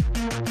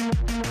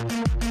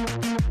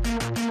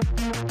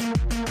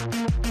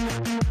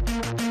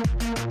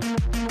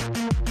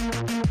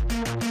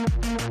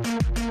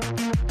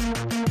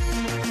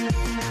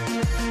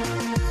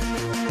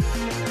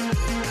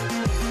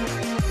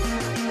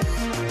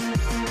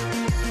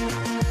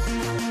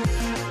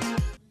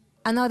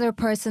 Another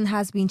person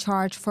has been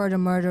charged for the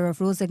murder of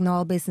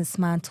Rossignol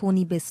businessman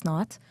Tony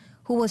Bisnott,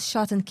 who was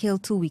shot and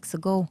killed 2 weeks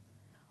ago.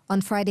 On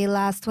Friday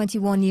last,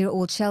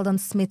 21-year-old Sheldon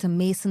Smith, a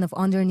mason of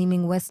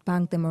Underneming West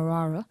Bank de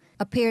Marara,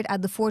 appeared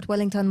at the Fort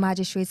Wellington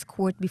Magistrates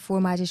Court before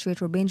Magistrate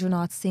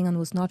Rabindranath Singh and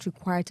was not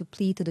required to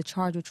plead to the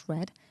charge which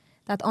read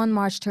that on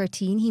March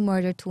 13 he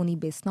murdered Tony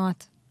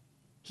Bisnott.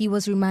 He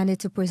was remanded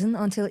to prison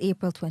until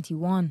April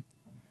 21.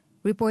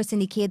 Reports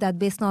indicate that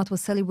Bisnott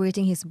was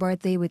celebrating his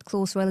birthday with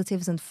close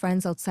relatives and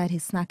friends outside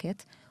his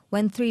snacket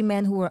when 3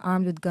 men who were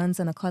armed with guns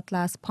and a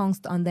cutlass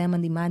pounced on them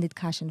and demanded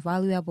cash and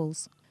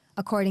valuables.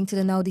 According to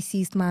the now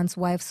deceased man's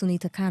wife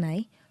Sunita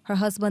Kanai, her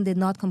husband did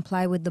not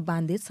comply with the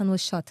bandits and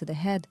was shot to the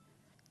head.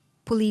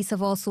 Police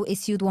have also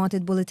issued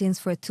wanted bulletins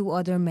for 2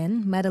 other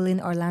men, Madeline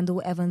Orlando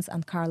Evans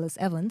and Carlos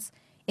Evans,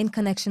 in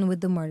connection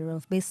with the murder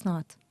of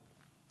Bisnott.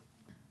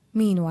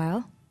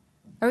 Meanwhile,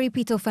 a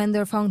repeat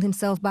offender found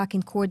himself back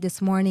in court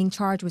this morning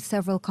charged with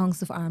several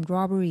counts of armed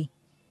robbery.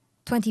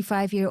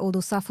 25-year-old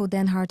Osafo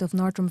Denhart of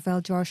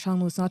Northumville,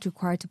 Georgetown was not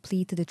required to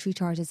plead to the 3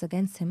 charges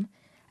against him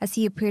as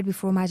he appeared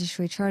before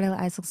Magistrate Chardell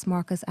Isaacs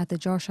Marcus at the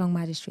Georgetown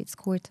Magistrates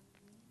Court.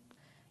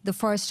 The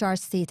first charge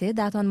stated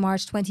that on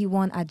March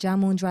 21 at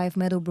Jamoon Drive,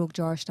 Meadowbrook,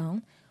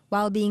 Georgetown,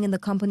 while being in the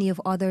company of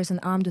others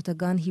and armed with a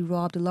gun, he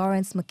robbed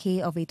Lawrence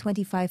McKay of a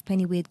 25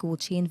 pennyweight gold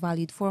chain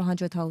valued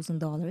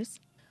 $400,000,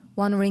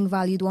 1 ring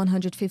valued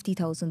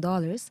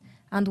 $150,000,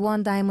 and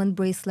 1 diamond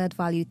bracelet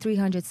valued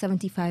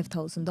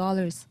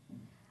 $375,000.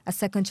 A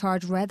second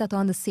charge read that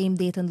on the same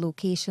date and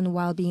location,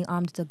 while being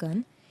armed with a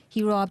gun,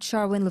 he robbed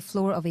Sherwin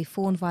LaFleur of a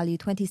phone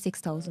valued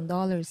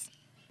 $26,000.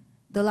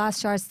 The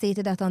last charge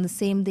stated that on the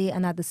same day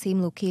and at the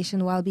same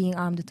location, while being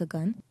armed with a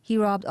gun, he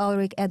robbed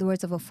Ulrich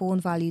Edwards of a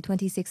phone valued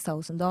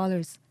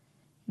 $26,000.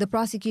 The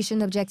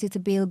prosecution objected to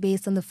bail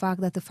based on the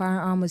fact that the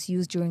firearm was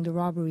used during the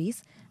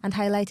robberies and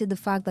highlighted the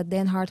fact that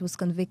Denhart was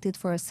convicted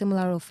for a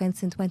similar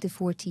offense in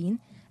 2014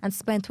 and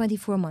spent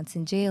 24 months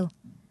in jail.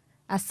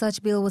 As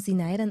such, bail was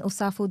denied and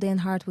Osafo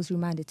Denhart was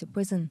remanded to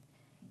prison.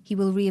 He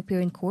will reappear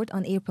in court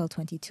on April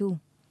 22.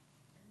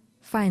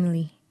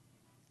 Finally,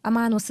 a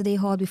man was today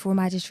hauled before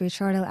Magistrate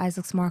Chardell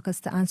Isaacs Marcus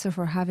to answer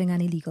for having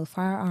an illegal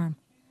firearm.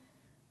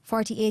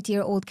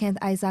 48-year-old Kent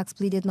Isaacs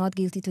pleaded not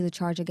guilty to the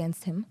charge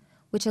against him,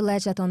 which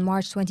alleged that on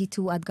March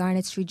 22 at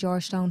Garnet Street,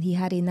 Georgetown, he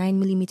had a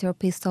 9mm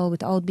pistol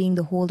without being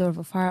the holder of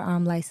a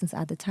firearm license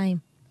at the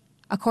time.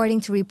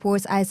 According to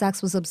reports,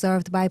 Isaacs was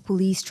observed by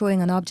police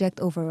throwing an object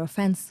over a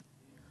fence.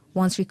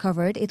 Once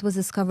recovered, it was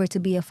discovered to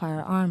be a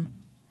firearm.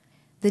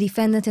 The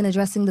defendant, in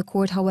addressing the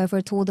court, however,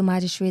 told the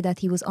magistrate that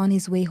he was on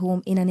his way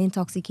home in an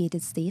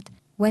intoxicated state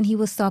when he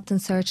was stopped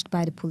and searched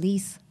by the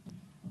police.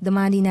 The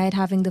man denied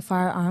having the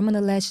firearm and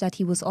alleged that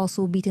he was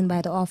also beaten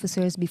by the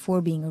officers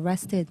before being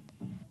arrested.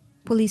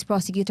 Police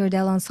prosecutor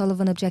Delon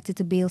Sullivan objected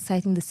to bail,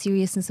 citing the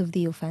seriousness of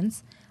the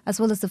offense, as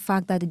well as the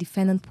fact that the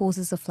defendant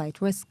poses a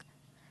flight risk.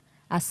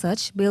 As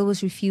such, bail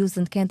was refused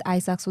and Kent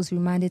Isaacs was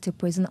remanded to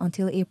prison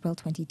until April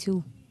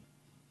 22.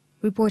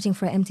 Reporting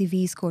for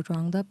MTV's Court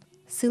Roundup,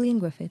 Cillian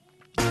Griffith.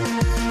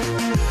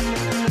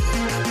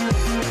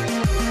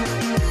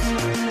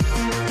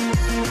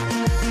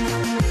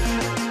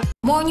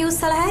 More news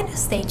still ahead.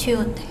 Stay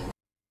tuned.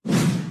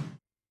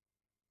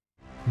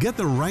 Get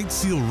the right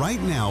seal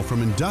right now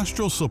from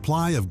Industrial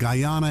Supply of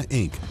Guyana,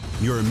 Inc.,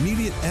 your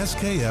immediate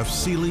SKF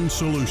sealing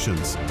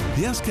solutions.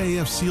 The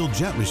SKF Seal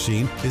Jet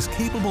Machine is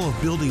capable of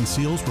building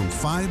seals from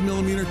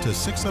 5mm to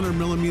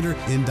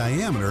 600mm in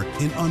diameter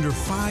in under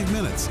 5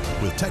 minutes.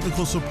 With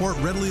technical support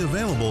readily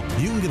available,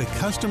 you can get a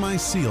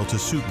customized seal to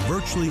suit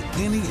virtually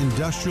any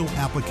industrial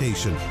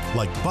application,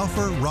 like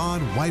buffer,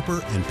 rod,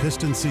 wiper, and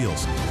piston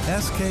seals.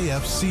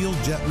 SKF Seal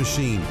Jet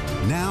Machine,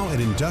 now at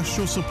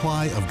Industrial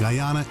Supply of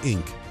Guyana,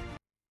 Inc.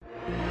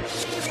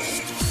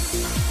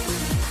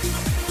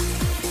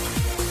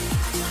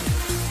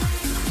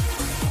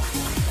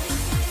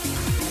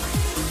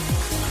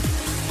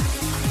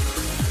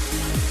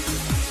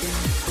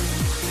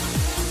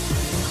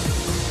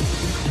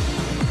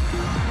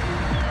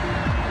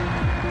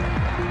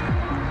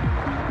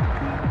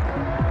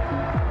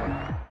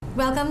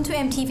 Welcome to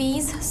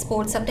MTV's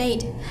Sports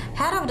Update.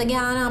 Head of the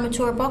Guyana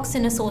Amateur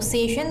Boxing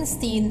Association,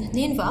 Steve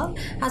Ninval,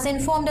 has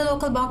informed the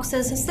local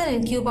boxers still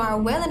in Cuba are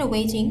well and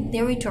awaiting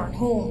their return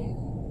home.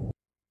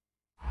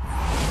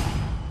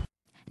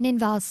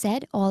 Ninval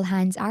said all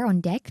hands are on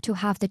deck to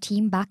have the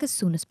team back as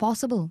soon as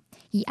possible.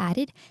 He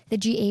added the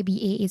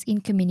GABA is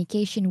in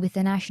communication with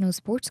the National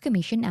Sports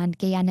Commission and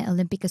Guyana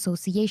Olympic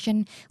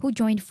Association, who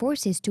joined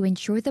forces to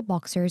ensure the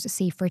boxers'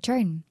 safe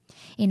return.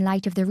 In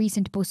light of the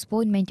recent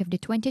postponement of the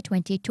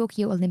 2020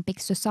 Tokyo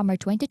Olympics to summer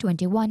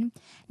 2021,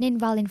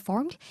 Ninval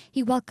informed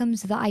he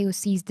welcomes the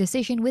IOC's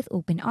decision with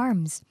open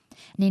arms.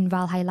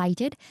 Ninval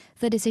highlighted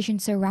the decision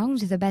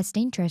surrounds the best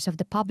interests of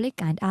the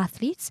public and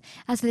athletes,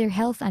 as their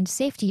health and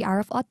safety are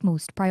of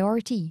utmost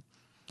priority.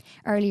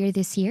 Earlier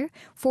this year,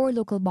 4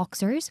 local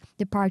boxers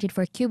departed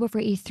for Cuba for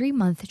a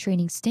 3-month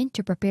training stint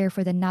to prepare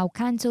for the now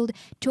cancelled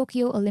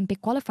Tokyo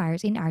Olympic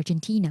qualifiers in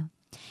Argentina.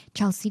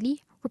 Chelsea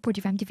Lee,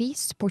 reporter from MTV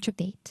Sports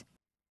Update.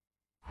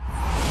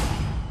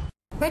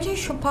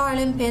 British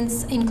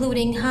Paralympians,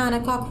 including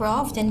Hannah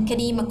Cockcroft and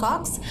Kadima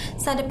Cox,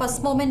 said the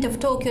postponement of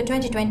Tokyo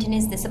 2020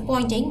 is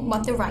disappointing,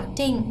 but the right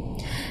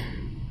thing.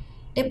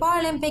 The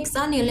Paralympics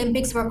and the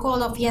Olympics were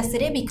called off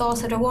yesterday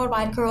because of the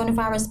worldwide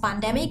coronavirus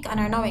pandemic and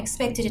are now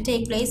expected to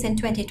take place in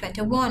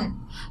 2021.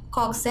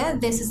 Cox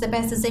said this is the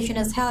best decision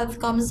as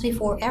health comes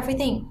before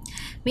everything.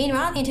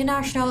 Meanwhile,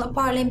 International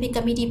Paralympic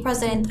Committee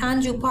President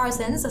Andrew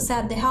Parsons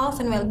said the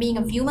health and well-being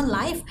of human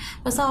life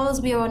must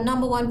always be our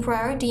 #1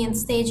 priority, and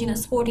staging a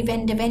sport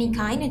event of any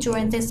kind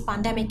during this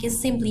pandemic is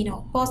simply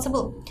not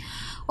possible.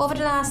 Over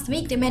the last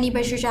week, the many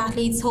British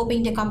athletes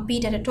hoping to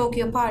compete at the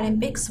Tokyo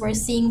Paralympics were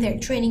seeing their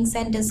training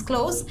centers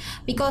close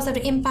because of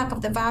the impact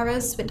of the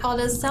virus, with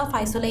others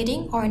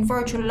self-isolating or in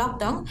virtual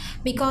lockdown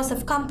because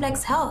of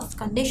complex health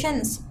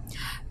conditions.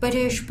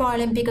 British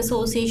Paralympic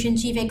Association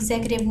Chief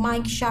Executive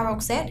Mike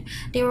Sharrock said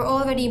they were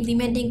already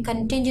implementing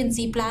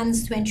contingency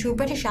plans to ensure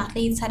British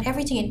athletes had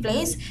everything in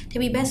place to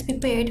be best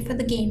prepared for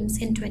the Games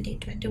in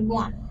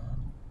 2021.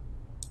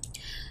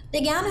 The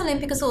Ghana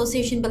Olympic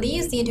Association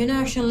believes the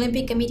International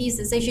Olympic Committee's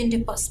decision to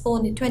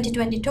postpone the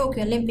 2020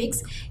 Tokyo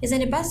Olympics is in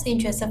the best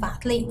interest of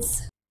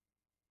athletes.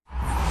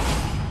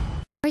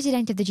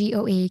 President of the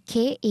GOA,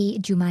 K.A.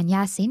 Juman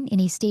Yassin, in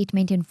a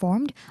statement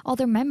informed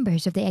other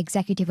members of the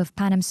executive of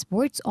Pan Am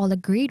Sports all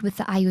agreed with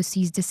the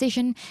IOC's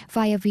decision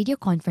via video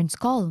conference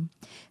call.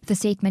 The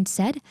statement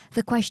said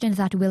the question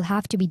that will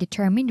have to be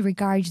determined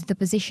regards the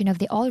position of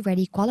the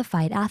already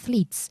qualified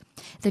athletes.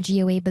 The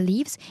GOA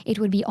believes it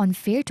would be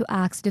unfair to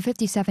ask the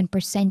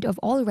 57% of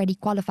already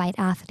qualified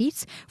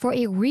athletes for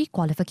a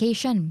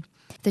re-qualification.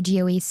 The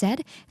GOA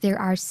said there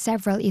are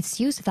several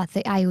issues that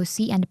the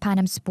IOC and Pan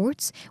Am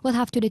Sports will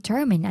have to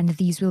determine, and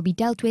these will be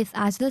dealt with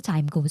as the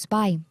time goes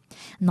by.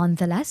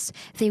 Nonetheless,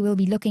 they will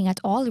be looking at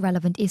all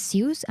relevant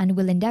issues and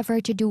will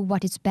endeavour to do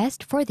what is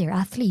best for their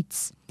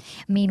athletes.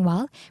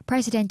 Meanwhile,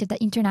 President of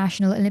the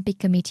International Olympic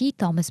Committee,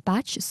 Thomas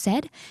Bach,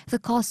 said the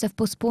cost of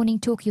postponing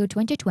Tokyo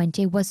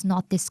 2020 was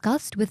not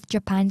discussed with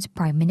Japan's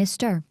Prime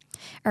Minister.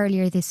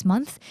 Earlier this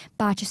month,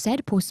 Bach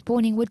said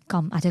postponing would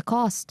come at a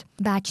cost.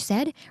 Bach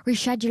said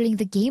rescheduling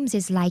the Games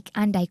is like,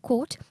 and I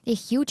quote, a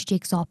huge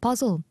jigsaw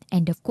puzzle,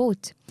 end of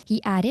quote.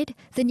 He added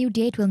the new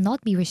date will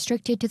not be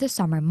restricted to the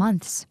summer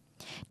months.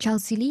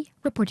 Chelsea Lee,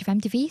 reporter of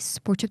MTV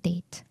Sport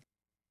Update.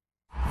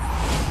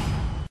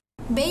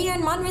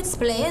 Bayern Munich's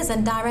players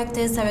and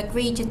directors have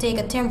agreed to take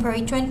a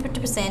temporary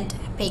 20%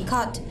 pay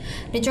cut.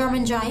 The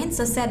German Giants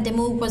have said the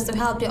move was to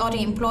help the other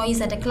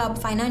employees at the club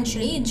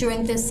financially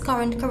during this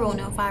current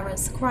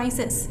coronavirus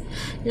crisis.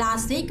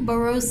 Last week,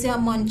 Borussia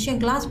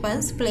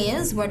Mönchengladbach's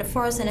players were the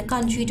first in the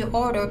country to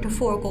order to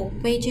forego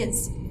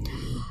wages.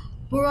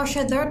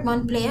 Borussia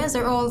Dortmund players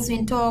are also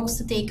in talks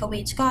to take a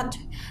wage cut.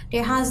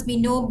 There has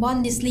been no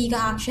Bundesliga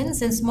action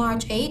since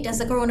March 8 as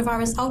the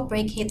coronavirus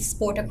outbreak hit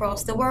sport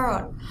across the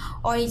world.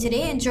 Early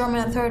today,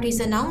 German authorities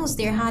announced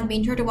there had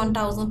been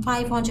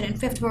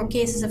 31,554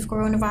 cases of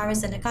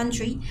coronavirus in the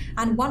country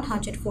and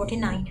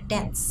 149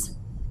 deaths.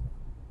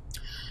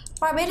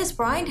 Barbados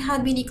Pride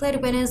had been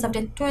declared winners of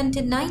the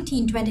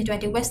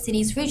 2019-2020 West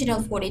Indies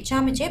Regional 4-Day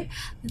Championship,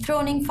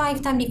 dethroning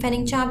five-time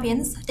defending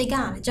champions, the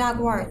Ghana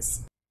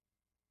Jaguars.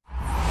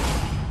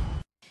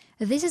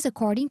 This is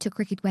according to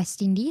Cricket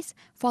West Indies,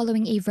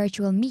 following a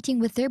virtual meeting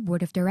with their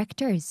board of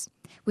directors.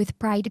 With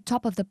Pride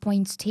top of the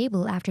points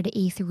table after the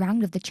 8th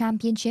round of the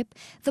championship,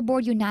 the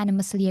board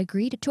unanimously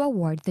agreed to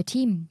award the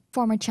team.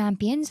 Former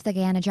champions, the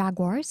Guyana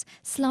Jaguars,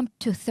 slumped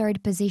to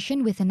third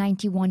position with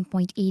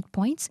 91.8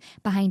 points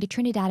behind the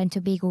Trinidad and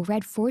Tobago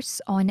Red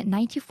Force on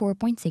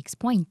 94.6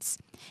 points.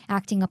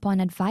 Acting upon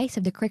advice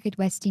of the Cricket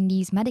West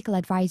Indies Medical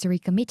Advisory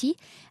Committee,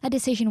 a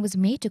decision was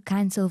made to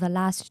cancel the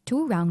last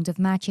 2 rounds of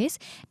matches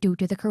due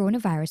to the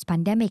coronavirus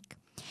pandemic.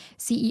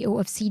 CEO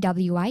of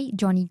CWI,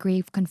 Johnny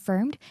Grave,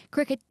 confirmed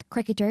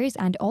cricketers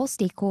and all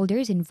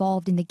stakeholders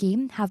involved in the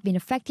game have been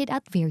affected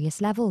at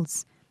various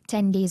levels.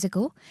 10 days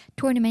ago,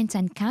 tournaments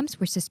and camps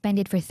were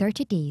suspended for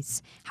 30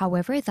 days.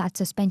 However, that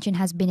suspension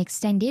has been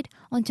extended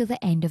until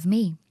the end of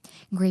May.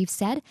 Graves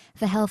said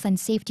the health and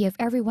safety of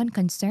everyone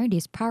concerned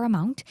is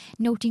paramount,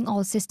 noting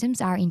all systems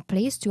are in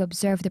place to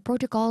observe the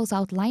protocols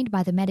outlined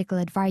by the Medical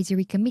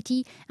Advisory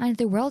Committee and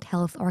the World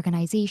Health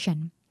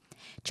Organization.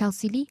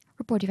 Chelsea Lee,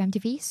 reporter of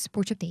MTV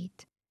Sport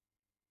Update.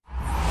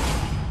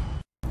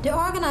 The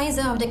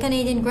organizer of the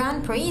Canadian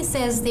Grand Prix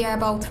says they are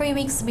about 3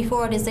 weeks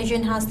before a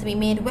decision has to be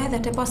made whether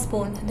to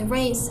postpone the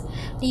race.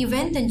 The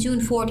event on June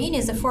 14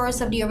 is the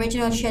first of the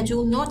original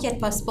schedule not yet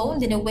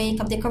postponed in the wake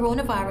of the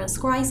coronavirus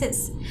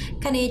crisis.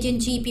 Canadian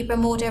GP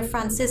promoter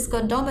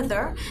Francisco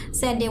Domether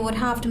said they would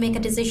have to make a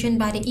decision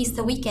by the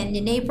Easter weekend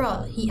in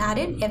April. He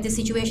added if the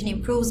situation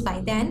improves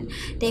by then,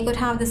 they could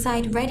have the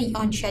site ready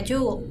on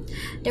schedule.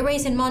 The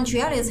race in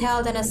Montreal is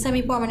held on a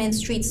semi-permanent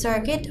street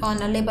circuit on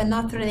Le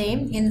Notre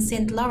Dame in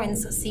St.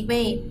 Lawrence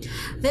Seaway.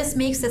 This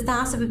makes the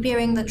task of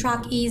preparing the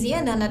track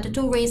easier than at the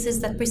 2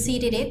 races that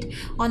preceded it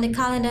on the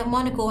calendar,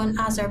 Monaco and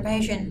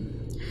Azerbaijan.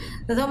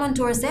 The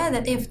Domentour said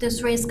that if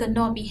this race could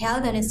not be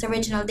held on its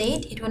original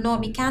date, it would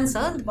not be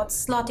cancelled but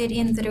slotted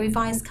into the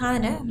revised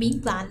calendar being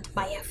planned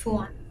by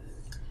F1.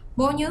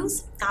 More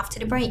news after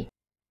the break.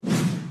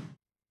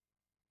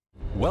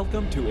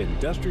 Welcome to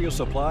Industrial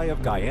Supply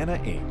of Guyana,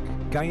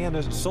 Inc.,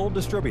 Guyana's sole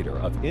distributor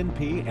of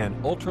NP and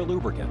Ultra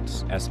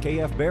lubricants,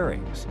 SKF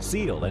bearings,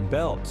 seal and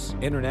belts,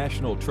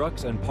 international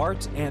trucks and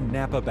parts, and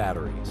Napa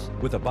batteries.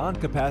 With a bond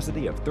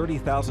capacity of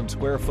 30,000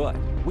 square foot,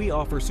 we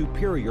offer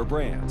superior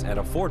brands at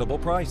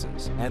affordable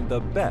prices and the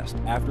best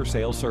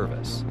after-sales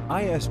service.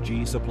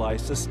 ISG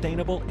supplies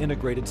sustainable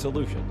integrated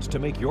solutions to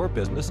make your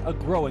business a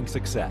growing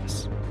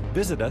success.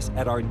 Visit us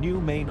at our new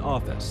main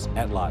office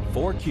at Lot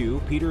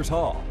 4Q Peters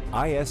Hall.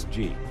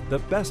 ISG, the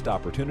best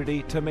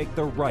opportunity to make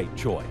the right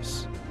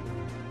choice.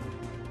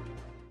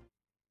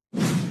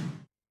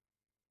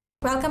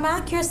 Welcome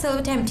back. You're still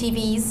with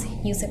MTV's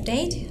News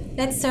Update.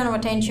 Let's turn our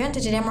attention to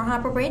the Denver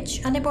Harbor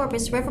Bridge and the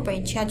Borbis River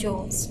Bridge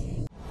schedules.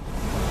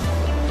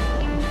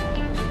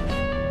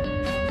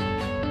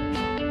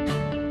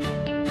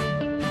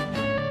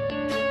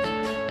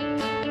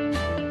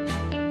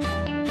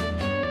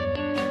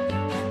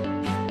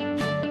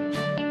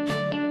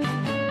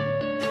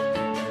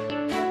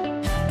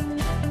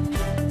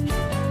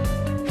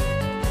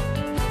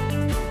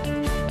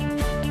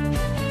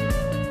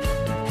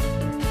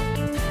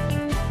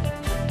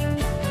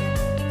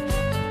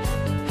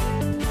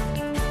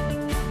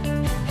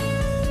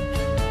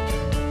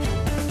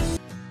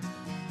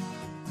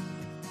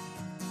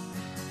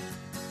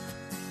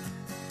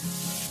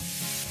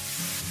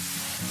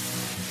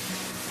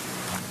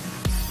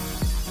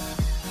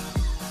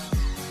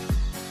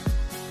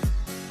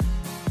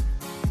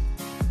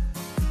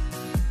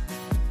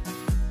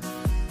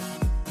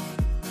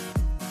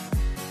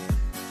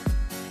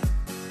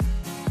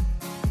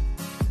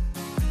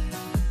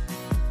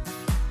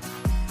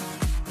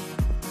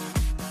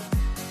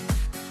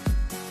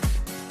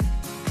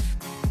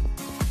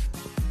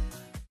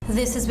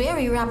 This is where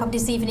we wrap up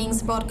this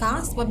evening's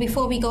broadcast, but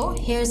before we go,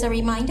 here's a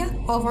reminder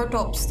of our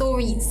top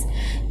stories.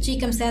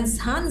 GECOM says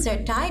hands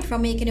are tied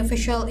from making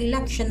official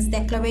elections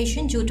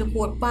declaration due to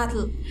court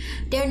battle.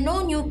 There are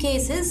no new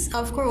cases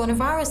of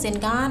coronavirus in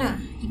Ghana.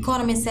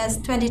 Economist says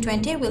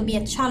 2020 will be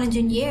a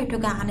challenging year to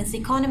Ghana's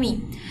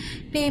economy.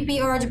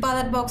 PPP urged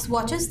ballot box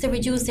watchers to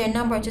reduce their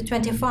number to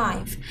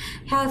 25.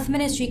 Health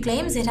Ministry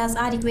claims it has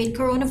adequate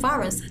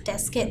coronavirus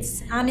test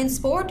kits. And in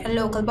sport,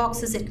 local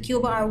boxers at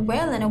Cuba are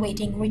well and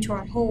awaiting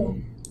return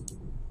home.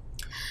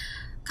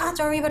 Catch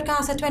our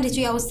rebroadcast at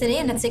 23 hours today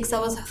and at 6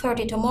 hours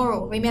 30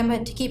 tomorrow.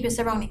 Remember to keep your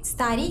surroundings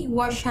tidy,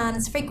 wash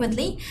hands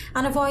frequently,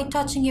 and avoid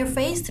touching your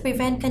face to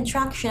prevent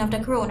contraction of the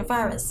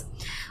coronavirus.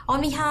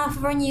 On behalf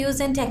of our news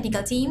and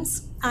technical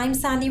teams, I'm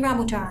Sandy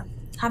Ramutar.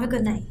 Have a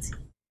good night.